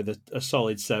 I'd go with a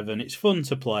solid 7. It's fun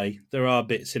to play. There are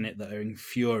bits in it that are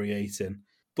infuriating,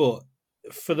 but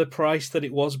for the price that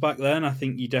it was back then, I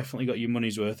think you definitely got your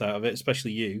money's worth out of it,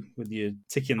 especially you, with your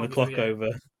ticking the clock over.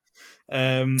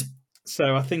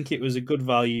 So I think it was a good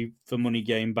value for money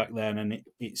game back then, and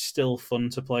it's still fun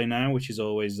to play now, which is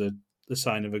always the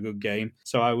sign of a good game.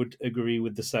 So I would agree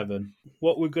with the 7.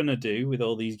 What we're going to do with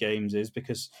all these games is,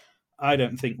 because I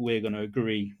don't think we're going to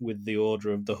agree with the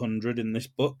order of the 100 in this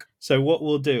book. So what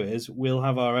we'll do is we'll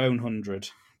have our own 100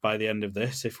 by the end of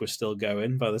this, if we're still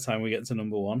going, by the time we get to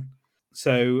number 1.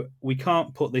 So we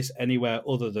can't put this anywhere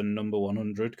other than number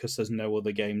 100 because there's no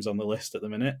other games on the list at the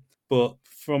minute. But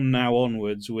from now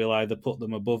onwards, we'll either put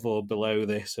them above or below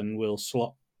this, and we'll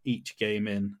slot each game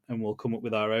in, and we'll come up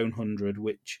with our own 100,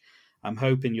 which I'm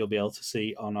hoping you'll be able to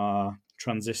see on our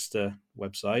Transistor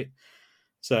website.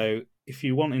 So if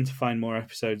you're wanting to find more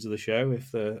episodes of the show,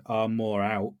 if there are more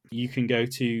out, you can go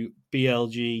to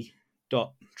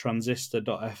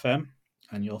blg.transistor.fm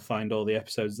and you'll find all the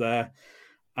episodes there.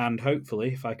 And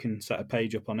hopefully, if I can set a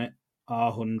page up on it,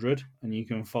 R100, and you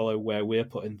can follow where we're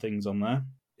putting things on there.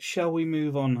 Shall we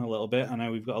move on a little bit? I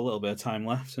know we've got a little bit of time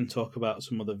left, and talk about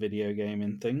some other video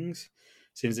gaming things.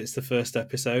 Since it's the first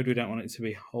episode, we don't want it to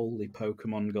be wholly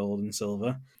Pokemon Gold and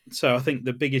Silver. So I think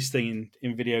the biggest thing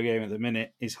in video game at the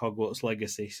minute is Hogwarts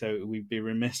Legacy, so we'd be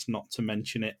remiss not to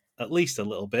mention it at least a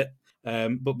little bit.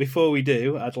 But before we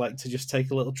do, I'd like to just take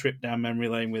a little trip down memory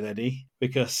lane with Eddie,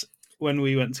 because when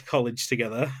we went to college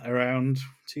together around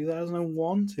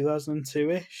 2001,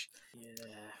 2002-ish,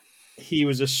 he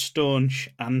was a staunch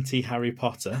anti-Harry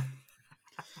Potter.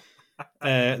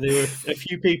 There were a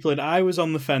few people, and I was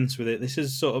on the fence with it. This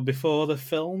is sort of before the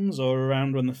films, or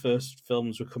around when the first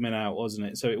films were coming out, wasn't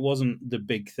it? So it wasn't the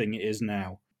big thing it is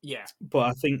now. Yeah. But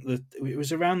I think that it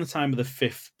was around the time of the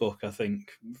 5th book, I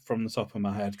think, from the top of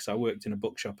my head, because I worked in a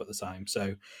bookshop at the time.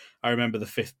 So I remember the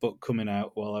 5th book coming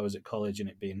out while I was at college, and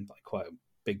it being like quite a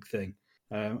big thing.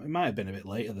 It might have been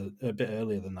a bit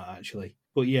earlier than that, actually.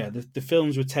 But yeah, the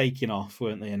films were taking off,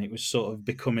 weren't they? And it was sort of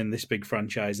becoming this big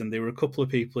franchise. And there were a couple of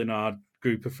people in our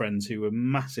group of friends who were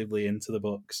massively into the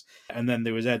books. And then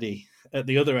there was Eddie at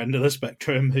the other end of the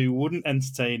spectrum who wouldn't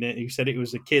entertain it, who said it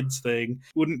was a kid's thing,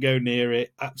 wouldn't go near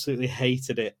it, absolutely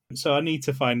hated it. So I need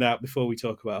to find out, before we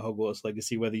talk about Hogwarts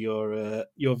Legacy, whether your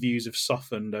views have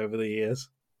softened over the years.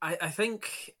 I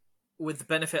think, with the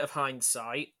benefit of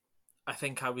hindsight, I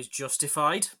think I was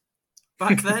justified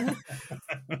back then.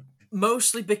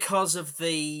 Mostly because of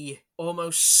the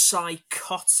almost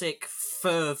psychotic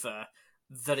fervour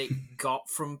that it got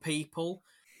from people.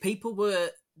 People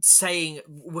were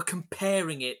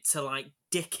comparing it to, like,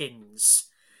 Dickens.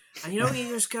 And you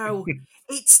just go,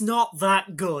 it's not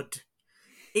that good.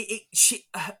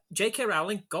 J.K.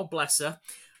 Rowling, God bless her,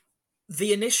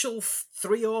 the initial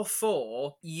 3 or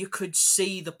 4, you could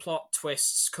see the plot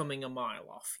twists coming a mile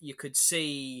off. You could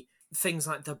see things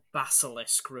like the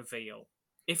basilisk reveal.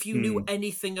 If you knew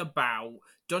anything about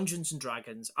Dungeons and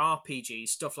Dragons, RPGs,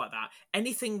 stuff like that,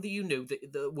 anything that you knew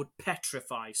that would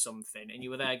petrify something, and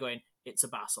you were there going, it's a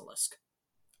basilisk.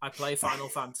 I play Final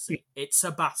Fantasy. It's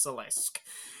a basilisk.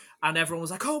 And everyone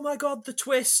was like, oh my God, the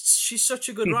twists. She's such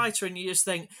a good writer. And you just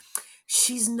think,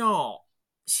 she's not.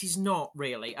 She's not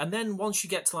really. And then once you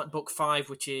get to like book 5,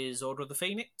 which is Order of the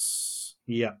Phoenix.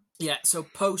 Yeah. Yeah, so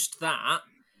post that,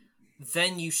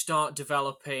 then you start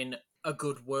developing a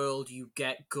good world, you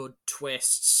get good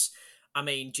twists. I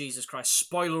mean, Jesus Christ,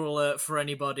 spoiler alert for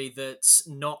anybody that's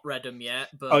not read them yet.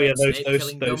 But those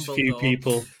few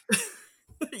people.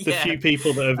 The few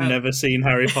people that have never seen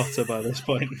Harry Potter by this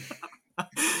point.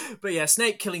 But yeah,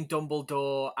 Snape killing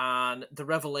Dumbledore and the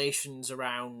revelations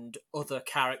around other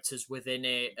characters within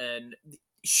it, and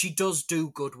she does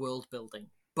do good world building,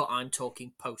 but I'm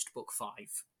talking post book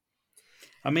 5.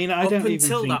 I mean, I don't even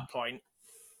think... Up until that point...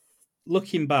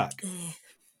 Looking back,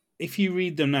 if you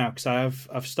read them now, because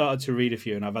I've started to read a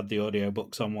few and I've had the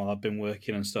audiobooks on while I've been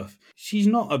working and stuff, she's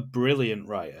not a brilliant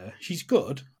writer. She's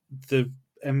good. The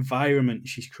environment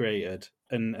she's created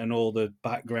and all the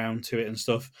background to it and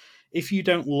stuff, if you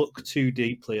don't look too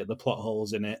deeply at the plot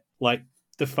holes in it, like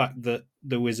the fact that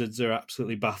the wizards are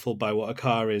absolutely baffled by what a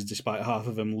car is, despite half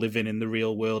of them living in the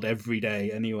real world every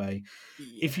day anyway.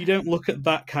 Yeah. If you don't look at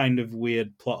that kind of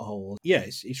weird plot hole, yeah,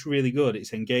 it's really good.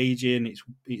 It's engaging.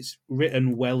 It's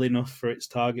written well enough for its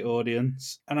target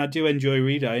audience. And I do enjoy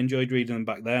reading. I enjoyed reading them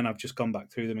back then. I've just gone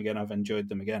back through them again. I've enjoyed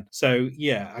them again. So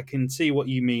yeah, I can see what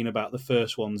you mean about the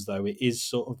first ones, though. It is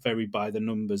sort of very by the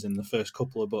numbers in the first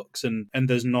couple of books. And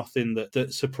there's nothing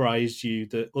that surprised you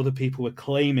that other people were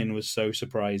claiming was so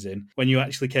surprising. When you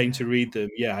actually came to read them,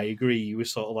 yeah, I agree. You were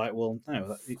sort of like, well,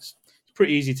 no, it's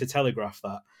pretty easy to telegraph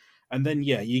that. And then,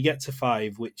 yeah, you get to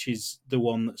 5, which is the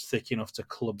one that's thick enough to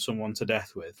club someone to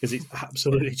death with, because it's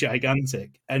absolutely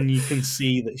gigantic. And you can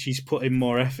see that she's putting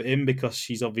more effort in because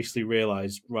she's obviously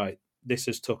realised, right, this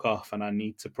has took off and I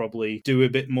need to probably do a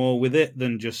bit more with it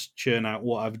than just churn out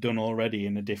what I've done already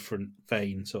in a different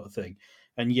vein sort of thing.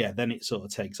 And yeah, then it sort of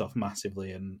takes off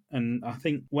massively. And I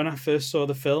think when I first saw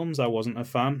the films, I wasn't a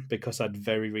fan because I'd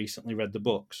very recently read the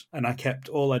books. And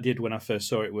all I did when I first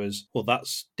saw it was, well,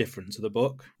 that's different to the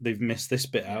book. They've missed this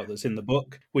bit out that's in the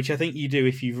book, which I think you do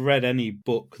if you've read any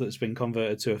book that's been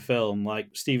converted to a film, like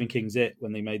Stephen King's It,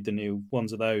 when they made the new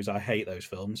ones of those. I hate those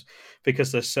films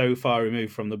because they're so far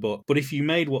removed from the book. But if you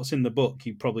made what's in the book,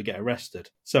 you'd probably get arrested.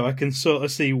 So I can sort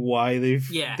of see why they've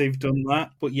done that.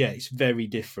 But yeah, it's very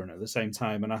different at the same time.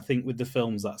 And I think with the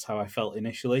films, that's how I felt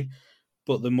initially.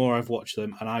 But the more I've watched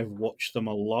them, and I've watched them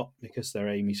a lot because they're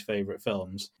Amy's favourite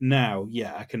films, now,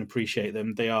 yeah, I can appreciate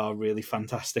them. They are really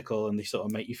fantastical and they sort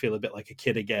of make you feel a bit like a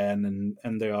kid again,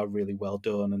 and they are really well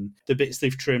done. And the bits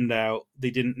they've trimmed out, they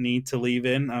didn't need to leave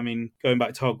in. I mean, going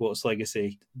back to Hogwarts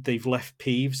Legacy, they've left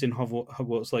Peeves in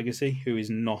Hogwarts Legacy, who is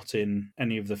not in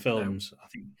any of the films. No. I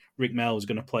think Rick Mell was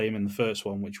going to play him in the first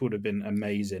one, which would have been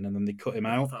amazing, and then they cut him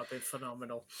out. That would be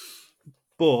phenomenal.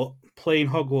 But playing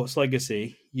Hogwarts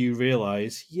Legacy, you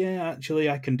realise, yeah, actually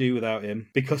I can do without him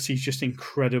because he's just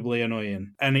incredibly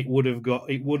annoying. And it would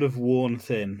have worn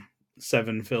thin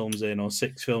 7 films in or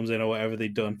 6 films in or whatever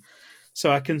they'd done. So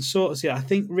I can sort of see, I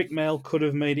think Rick Mell could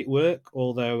have made it work,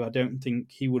 although I don't think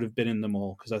he would have been in them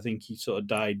all because I think he sort of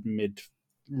died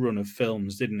mid-run of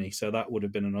films, didn't he? So that would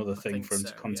have been another thing for him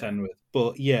to contend with.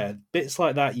 But yeah, bits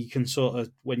like that you can sort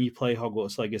of, when you play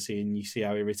Hogwarts Legacy and you see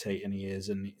how irritating he is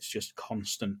and it's just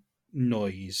constant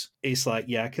noise, it's like,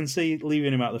 yeah, I can see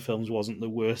leaving him out of the films wasn't the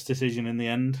worst decision in the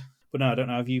end. But no, I don't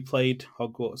know, have you played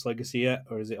Hogwarts Legacy yet,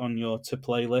 or is it on your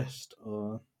to-play list?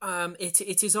 Or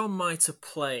it is on my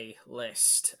to-play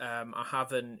list. I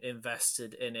haven't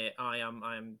invested in it. I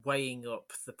am weighing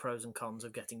up the pros and cons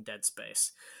of getting Dead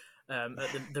Space, at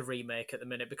the remake at the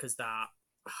minute, because that...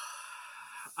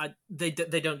 they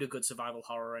don't do good survival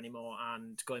horror anymore,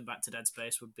 and going back to Dead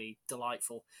Space would be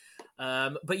delightful.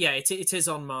 But yeah, it is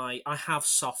on my... I have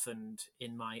softened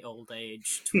in my old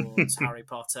age towards Harry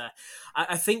Potter.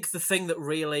 I think the thing that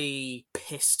really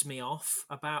pissed me off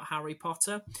about Harry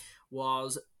Potter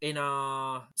was in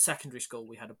our secondary school,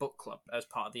 we had a book club as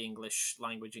part of the English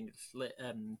language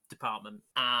department.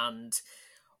 And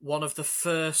one of the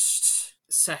first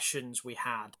sessions we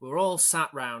were all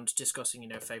sat round discussing,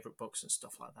 favourite books and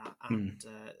stuff like that. And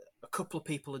a couple of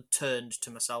people had turned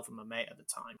to myself and my mate at the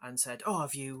time and said, "Oh,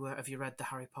 have you read the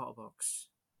Harry Potter books?"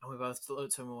 And we both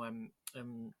looked at them and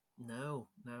went, No,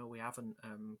 we haven't,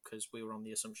 because we were on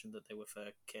the assumption that they were for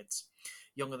kids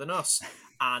younger than us.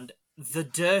 And the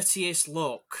dirtiest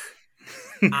look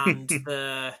and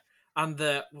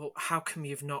the well, how come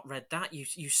you've not read that?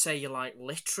 You say you like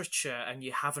literature and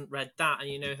you haven't read that,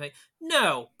 and think,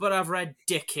 no, but I've read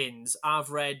Dickens, I've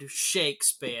read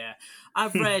Shakespeare,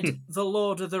 I've read the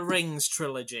Lord of the Rings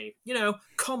trilogy,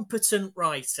 competent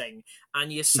writing,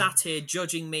 and you sat here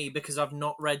judging me because I've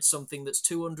not read something that's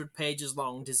 200 pages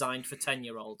long designed for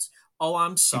 10-year-olds. Oh,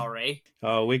 I'm sorry.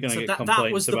 Oh, we're gonna get complaints.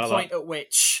 That was the about point that. At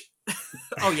which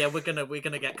oh yeah, we're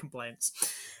gonna get complaints.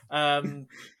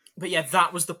 But yeah,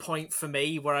 that was the point for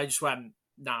me where I just went,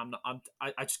 "Nah, I'm not.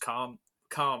 I just can't.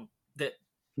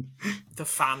 The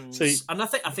fans." And I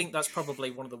think that's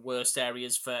probably one of the worst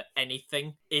areas for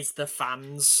anything is the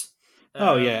fans.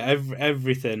 Oh yeah,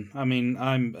 everything. I mean,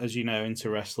 I'm, as you know, into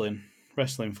wrestling.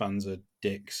 Wrestling fans are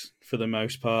dicks for the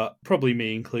most part, probably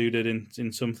me included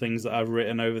in some things that I've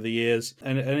written over the years,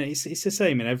 and it's the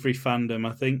same in every fandom.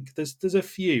 I think there's a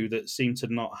few that seem to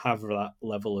not have that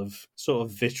level of sort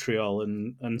of vitriol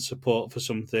and support for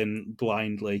something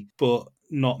blindly, but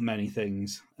not many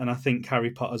things. And I think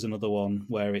Harry Potter's another one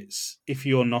where it's, if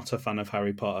you're not a fan of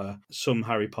Harry Potter, some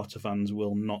Harry Potter fans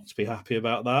will not be happy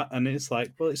about that. And it's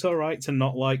like, well, it's all right to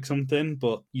not like something,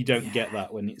 but you don't get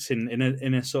that when it's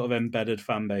in a sort of embedded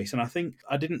fan base. And I think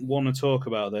I didn't want to talk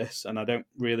about this, and I don't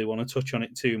really want to touch on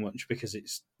it too much because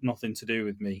it's nothing to do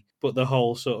with me, but the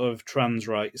whole sort of trans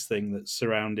rights thing that's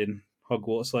surrounding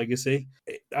Hogwarts Legacy,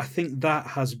 I think that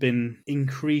has been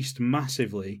increased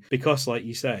massively because, like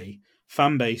you say,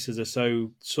 fan bases are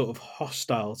so sort of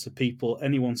hostile to people,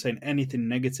 anyone saying anything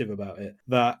negative about it,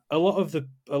 that a lot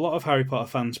of Harry Potter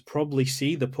fans probably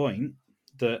see the point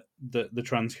that the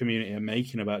trans community are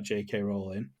making about J.K.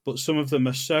 Rowling, but some of them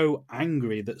are so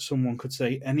angry that someone could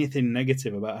say anything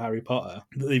negative about Harry Potter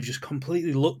that they've just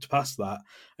completely looked past that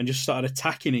and just started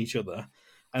attacking each other.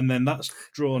 and then that's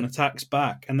drawn attacks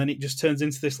back, and then it just turns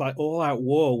into this like all-out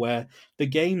war where the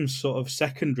game's sort of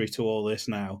secondary to all this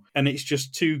now, and it's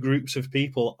just two groups of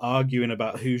people arguing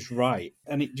about who's right.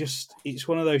 And it's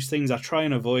one of those things I try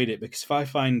and avoid it, because if I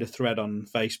find a thread on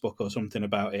Facebook or something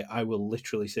about it, I will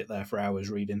literally sit there for hours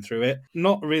reading through it,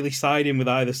 not really siding with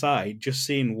either side, just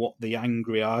seeing what the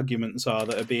angry arguments are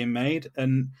that are being made.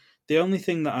 And the only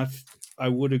thing that I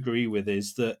would agree with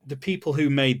is that the people who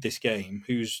made this game,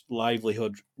 whose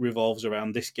livelihood revolves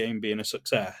around this game being a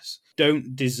success,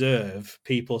 don't deserve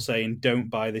people saying don't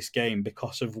buy this game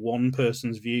because of one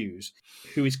person's views,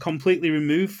 who is completely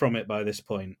removed from it by this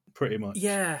point, pretty much.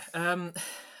 Yeah, and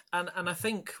I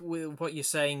think with what you're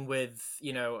saying with,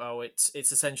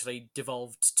 it's essentially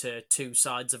devolved to two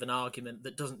sides of an argument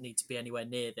that doesn't need to be anywhere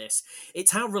near this.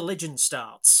 It's how religion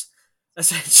starts,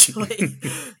 essentially.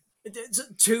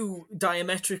 Two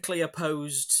diametrically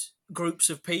opposed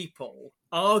groups of people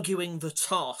arguing the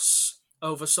toss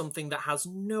over something that has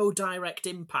no direct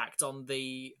impact on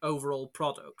the overall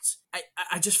product.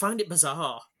 I just find it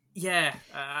bizarre. Yeah,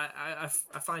 I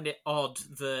find it odd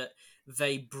that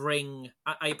they bring.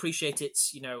 I appreciate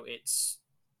it's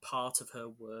part of her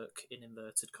work in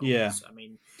inverted commas. Yeah. I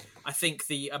mean, I think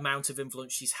the amount of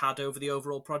influence she's had over the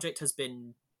overall project has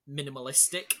been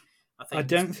minimalistic. I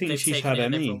don't think she's had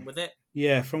any. With it.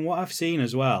 Yeah, from what I've seen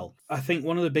as well, I think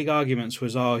one of the big arguments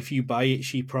was, if you buy it,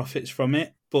 she profits from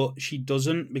it. But she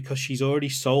doesn't, because she's already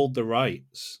sold the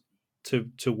rights to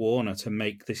Warner to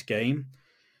make this game.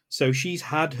 So she's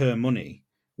had her money,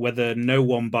 whether no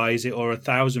one buys it or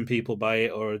 1,000 people buy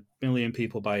it or 1,000,000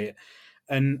 people buy it.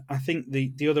 And I think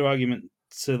the other argument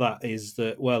to that is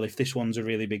that, well, if this one's a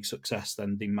really big success,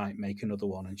 then they might make another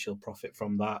one and she'll profit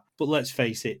from that. But let's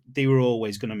face it, they were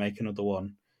always going to make another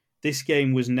one. This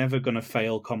game was never going to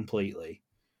fail completely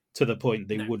to the point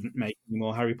they wouldn't make any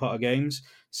more Harry Potter games.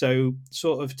 So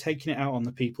sort of taking it out on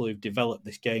the people who've developed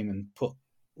this game and put,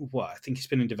 I think it's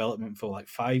been in development for like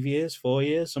 5 years, 4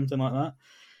 years, something like that.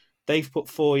 They've put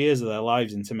 4 years of their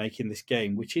lives into making this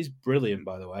game, which is brilliant,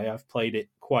 by the way. I've played it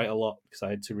quite a lot because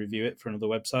I had to review it for another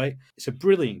website. It's a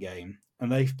brilliant game,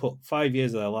 and they've put 5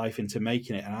 years of their life into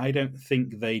making it, and I don't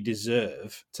think they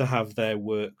deserve to have their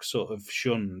work sort of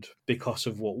shunned because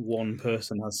of what one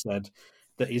person has said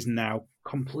that is now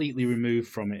completely removed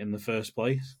from it in the first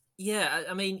place. Yeah,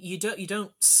 I mean, you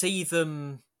don't see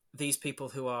them... These people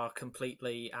who are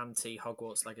completely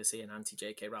anti-Hogwarts Legacy and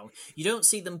anti-J.K. Rowling, you don't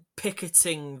see them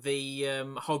picketing the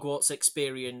Hogwarts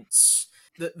experience.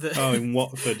 In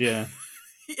Watford, yeah.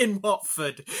 In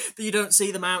Watford. You don't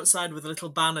see them outside with little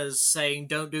banners saying,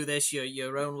 don't do this,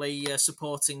 you're only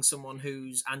supporting someone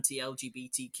who's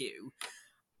anti-LGBTQ.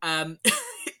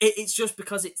 It's just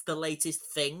because it's the latest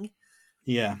thing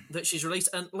that she's released.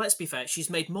 And let's be fair, she's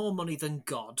made more money than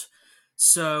God.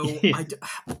 So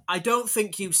I don't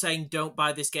think you saying don't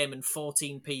buy this game and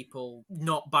 14 people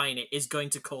not buying it is going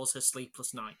to cause her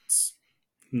sleepless nights.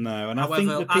 No, and however, I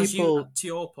think the people... to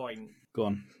your point... Go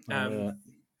on.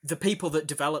 The people that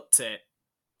developed it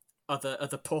are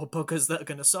the poor buggers that are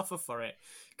going to suffer for it,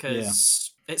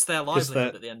 because it's their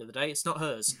livelihood at the end of the day. It's not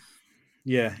hers.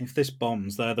 Yeah, if this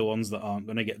bombs, they're the ones that aren't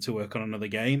going to get to work on another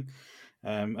game.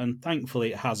 And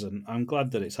thankfully it hasn't. I'm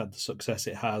glad that it's had the success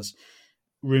it has,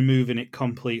 removing it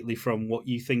completely from what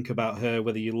you think about her,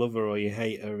 whether you love her or you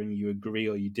hate her, and you agree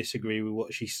or you disagree with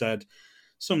what she said.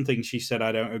 Some things she said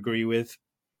I don't agree with,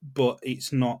 but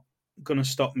it's not going to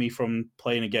stop me from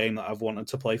playing a game that I've wanted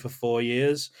to play for 4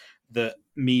 years, that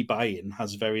me buying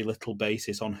has very little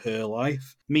basis on her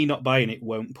life. Me not buying it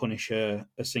won't punish her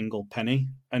a single penny,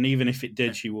 and even if it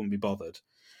did, she wouldn't be bothered.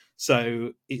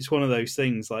 So it's one of those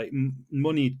things, like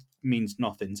money means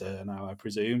nothing to her now, I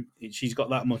presume. She's got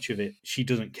that much of it. She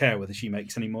doesn't care whether she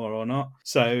makes any more or not.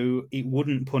 So it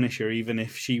wouldn't punish her even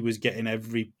if she was getting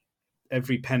every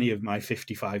penny of my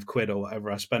 55 quid or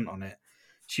whatever I spent on it.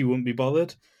 She wouldn't be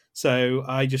bothered. So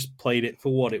I just played it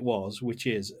for what it was, which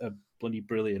is a bloody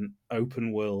brilliant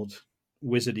open world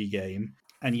wizardy game.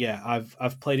 And yeah,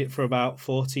 I've played it for about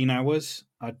 14 hours,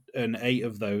 and 8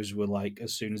 of those were like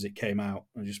as soon as it came out.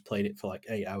 I just played it for like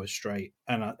 8 hours straight,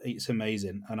 and it's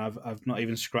amazing. And I've not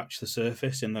even scratched the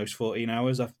surface in those 14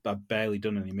 hours. I've barely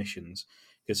done any missions,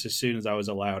 because as soon as I was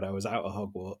allowed, I was out of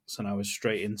Hogwarts and I was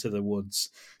straight into the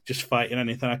woods, just fighting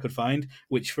anything I could find.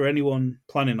 Which, for anyone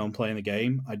planning on playing the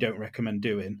game, I don't recommend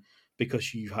doing,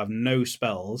 because you have no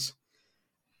spells.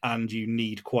 And you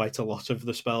need quite a lot of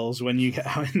the spells when you get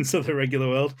out into the regular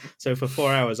world. So for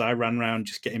 4 hours, I ran around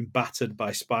just getting battered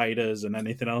by spiders and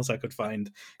anything else I could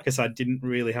find, because I didn't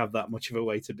really have that much of a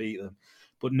way to beat them.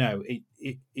 But no,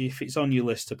 if it's on your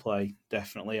list to play,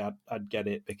 definitely I'd get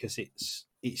it, because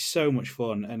it's so much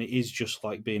fun, and it is just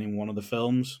like being in one of the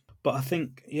films. But I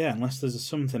think, yeah, unless there's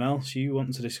something else you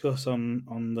want to discuss on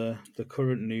the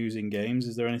current news in games,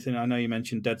 is there anything? I know you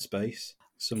mentioned Dead Space,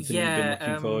 something you've been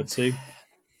looking forward to.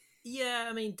 Yeah,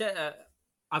 I mean,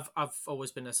 I've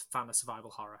always been a fan of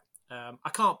survival horror. I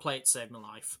can't play it to save my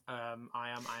life.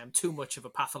 I am too much of a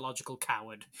pathological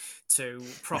coward to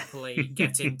properly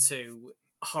get into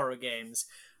horror games.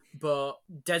 But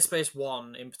Dead Space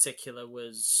 1 in particular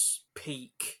was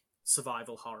peak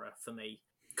survival horror for me.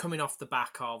 Coming off the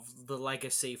back of the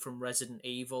legacy from Resident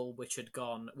Evil, which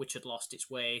had lost its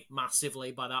way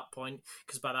massively by that point,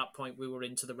 because by that point we were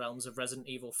into the realms of Resident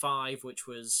Evil 5, which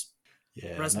was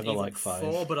Resident Evil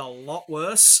 4, but a lot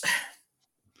worse.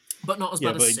 But not as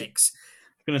bad as 6.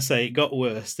 I'm going to say it got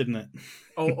worse, didn't it?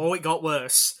 Oh, it got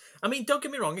worse. I mean, don't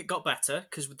get me wrong, it got better,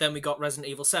 because then we got Resident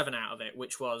Evil 7 out of it,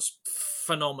 which was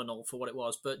phenomenal for what it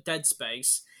was. But Dead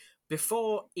Space,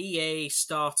 before EA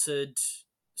started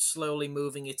slowly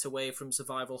moving it away from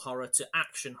survival horror to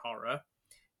action horror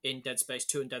in Dead Space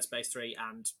 2 and Dead Space 3,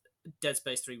 and Dead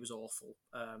Space 3 was awful.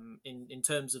 In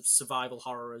terms of survival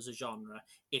horror as a genre,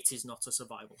 it is not a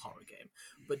survival horror game.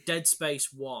 But Dead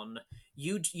Space 1,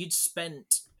 you'd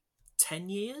spent 10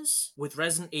 years with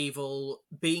Resident Evil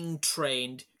being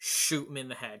trained, shoot him in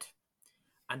the head.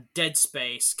 And Dead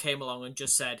Space came along and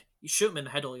just said, you shoot him in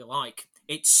the head all you like,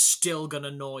 it's still going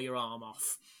to gnaw your arm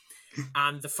off.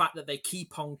 And the fact that they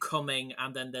keep on coming,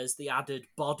 and then there's the added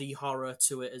body horror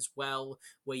to it as well,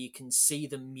 where you can see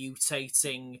them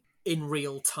mutating in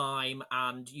real time,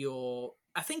 and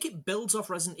I think it builds off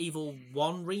Resident Evil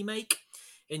 1 remake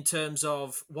in terms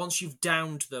of once you've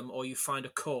downed them or you find a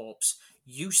corpse,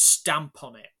 you stamp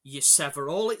on it. You sever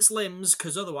all its limbs,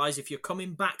 because otherwise, if you're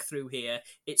coming back through here,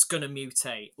 it's going to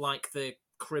mutate, like the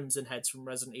Crimson Heads from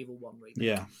Resident Evil 1 remake.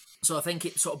 Yeah. So I think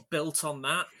it sort of built on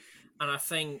that. And I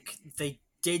think they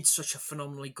did such a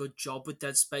phenomenally good job with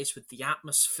Dead Space, with the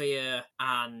atmosphere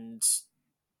and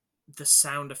the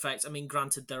sound effects. I mean,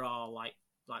 granted, there are, like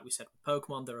we said with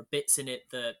Pokemon, there are bits in it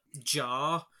that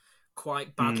jar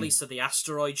quite badly. So the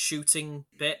asteroid shooting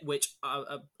bit, which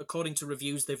according to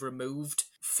reviews, they've removed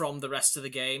from the rest of the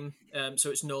game.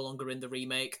 So it's no longer in the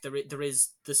remake. There is,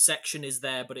 the section is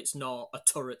there, but it's not a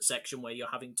turret section where you're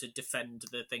having to defend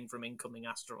the thing from incoming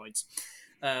asteroids.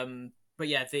 But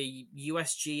yeah, the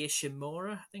USG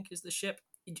Ishimura, I think is the ship.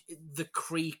 The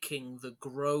creaking, the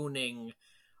groaning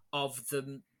of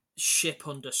the ship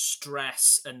under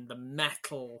stress, and the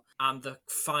metal, and the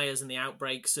fires and the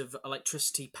outbreaks of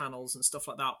electricity panels and stuff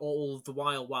like that, all the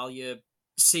while you're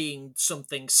seeing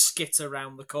something skit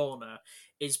around the corner,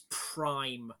 is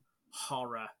prime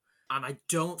horror. And I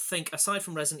don't think, aside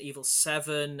from Resident Evil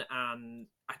 7, and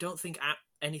I don't think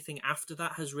anything after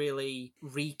that has really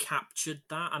recaptured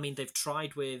that. I mean, they've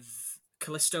tried with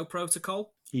Callisto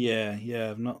Protocol. Yeah,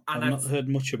 I've not heard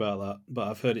much about that, but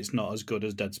I've heard it's not as good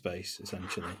as Dead Space,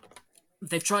 essentially.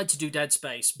 They've tried to do Dead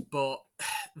Space, but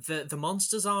the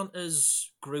monsters aren't as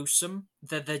gruesome.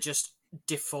 They're just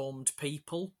deformed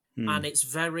people, and it's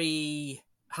very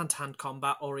hand-to-hand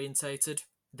combat orientated.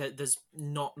 There's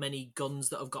not many guns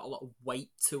that have got a lot of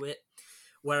weight to it,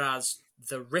 whereas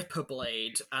the Ripper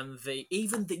Blade and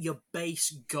your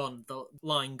base gun, the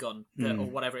line gun, or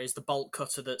whatever it is, the bolt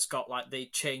cutter that's got like the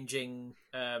changing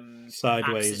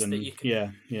sideways, and that you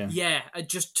can, yeah,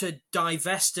 just to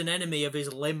divest an enemy of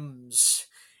his limbs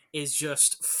is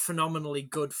just phenomenally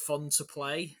good fun to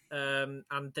play.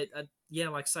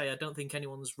 Like I say, I don't think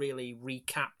anyone's really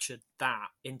recaptured that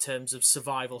in terms of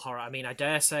survival horror. I mean, I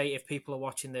dare say if people are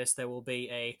watching this, there will be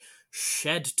a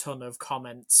shed ton of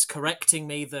comments correcting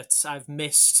me that I've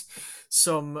missed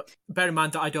some. Bear in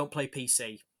mind that I don't play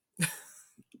PC.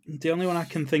 The only one I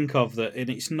can think of that, and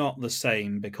it's not the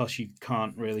same because you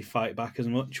can't really fight back as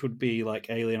much, would be like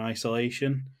Alien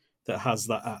Isolation, that has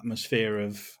that atmosphere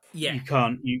of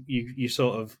you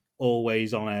sort of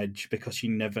always on edge because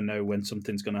you never know when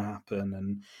something's going to happen,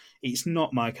 and it's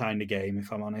not my kind of game,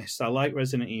 if I'm honest. I like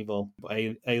Resident Evil, but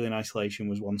Alien Isolation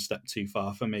was one step too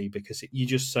far for me because you're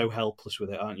just so helpless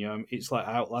with it, aren't you? It's like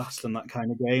Outlast and that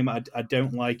kind of game. I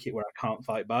don't like it where I can't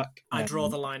fight back. I draw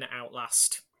the line at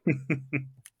Outlast.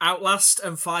 Outlast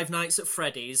and Five Nights at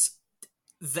Freddy's,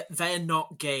 they're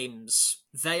not games.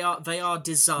 They are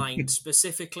designed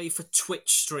specifically for Twitch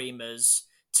streamers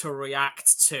to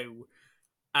react to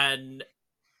and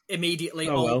immediately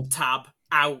tab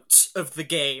out of the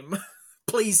game.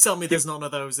 Please tell me there's none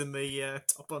of those in the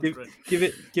top 100. Give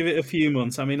it a few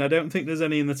months. I mean, I don't think there's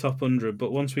any in the top 100,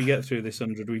 but once we get through this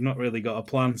 100, we've not really got a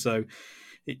plan. So,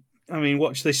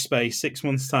 watch this space. 6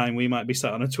 months' time, we might be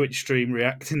sat on a Twitch stream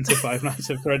reacting to Five Nights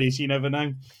at Freddy's. You never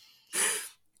know.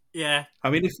 Yeah. I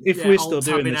mean, if we're still old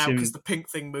doing tabbing this out in because the pink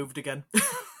thing moved again.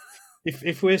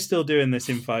 if we're still doing this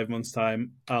in 5 months'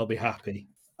 time, I'll be happy.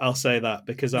 I'll say that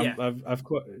because Yeah. I've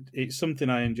quite, it's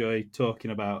something I enjoy talking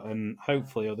about, and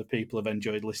hopefully other people have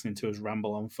enjoyed listening to us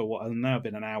ramble on for what has now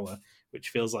been an hour, which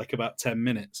feels like about 10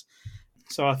 minutes.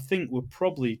 So I think we're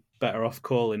probably better off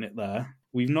calling it there.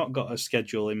 We've not got a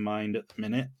schedule in mind at the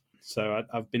minute, so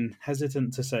I've been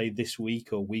hesitant to say this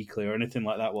week or weekly or anything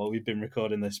like that while we've been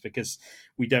recording this because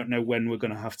we don't know when we're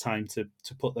going to have time to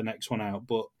put the next one out.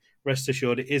 But rest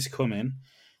assured, it is coming.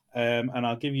 And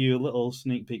I'll give you a little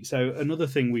sneak peek. So another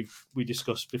thing we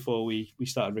discussed before we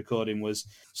started recording was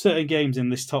certain games in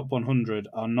this top 100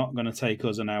 are not going to take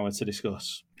us an hour to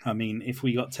discuss. I mean, if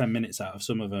we got 10 minutes out of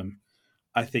some of them,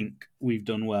 I think we've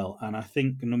done well. And I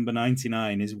think number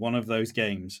 99 is one of those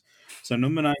games. So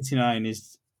number 99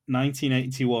 is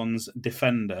 1981's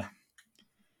Defender,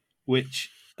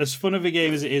 which, as fun of a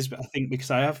game as it is, I think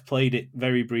because I have played it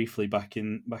very briefly back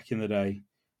in the day,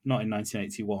 not in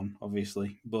 1981,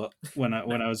 obviously, but when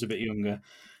I was a bit younger,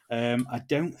 I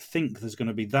don't think there's going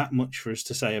to be that much for us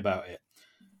to say about it.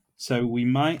 So we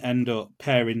might end up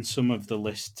pairing some of the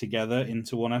list together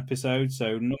into one episode.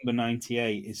 So number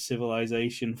 98 is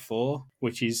Civilization 4,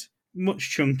 which is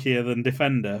much chunkier than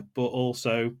Defender, but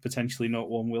also potentially not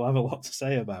one we'll have a lot to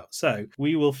say about. So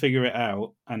we will figure it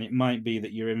out, and it might be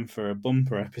that you're in for a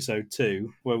bumper episode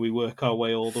 2, where we work our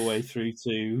way all the way through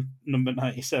to number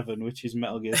 97, which is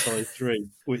Metal Gear Solid 3,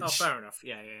 which... Oh, fair enough.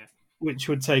 Yeah. which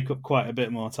would take up quite a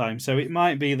bit more time. So it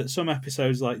might be that some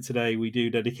episodes like today we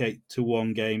do dedicate to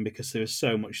one game because there's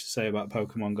so much to say about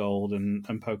Pokemon Gold and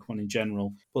Pokemon in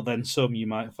general. But then some you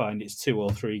might find it's 2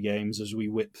 or 3 games as we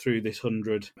whip through this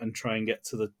 100 and try and get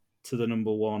to the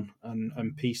number one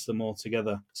and piece them all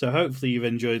together. So hopefully you've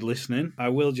enjoyed listening. I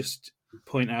will just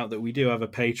point out that we do have a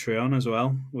Patreon as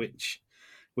well, which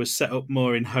was set up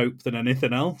more in hope than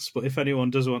anything else. But if anyone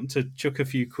does want to chuck a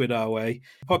few quid our way,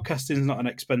 podcasting is not an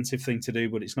expensive thing to do,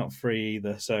 but it's not free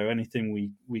either. So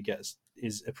anything we get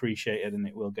is appreciated, and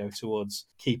it will go towards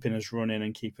keeping us running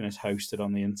and keeping us hosted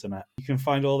on the internet. You can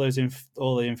find all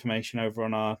all the information over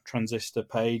on our Transistor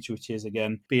page, which is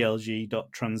again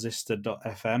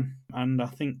blg.transistor.fm. And I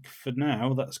think for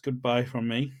now that's goodbye from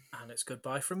me. And it's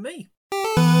goodbye from me.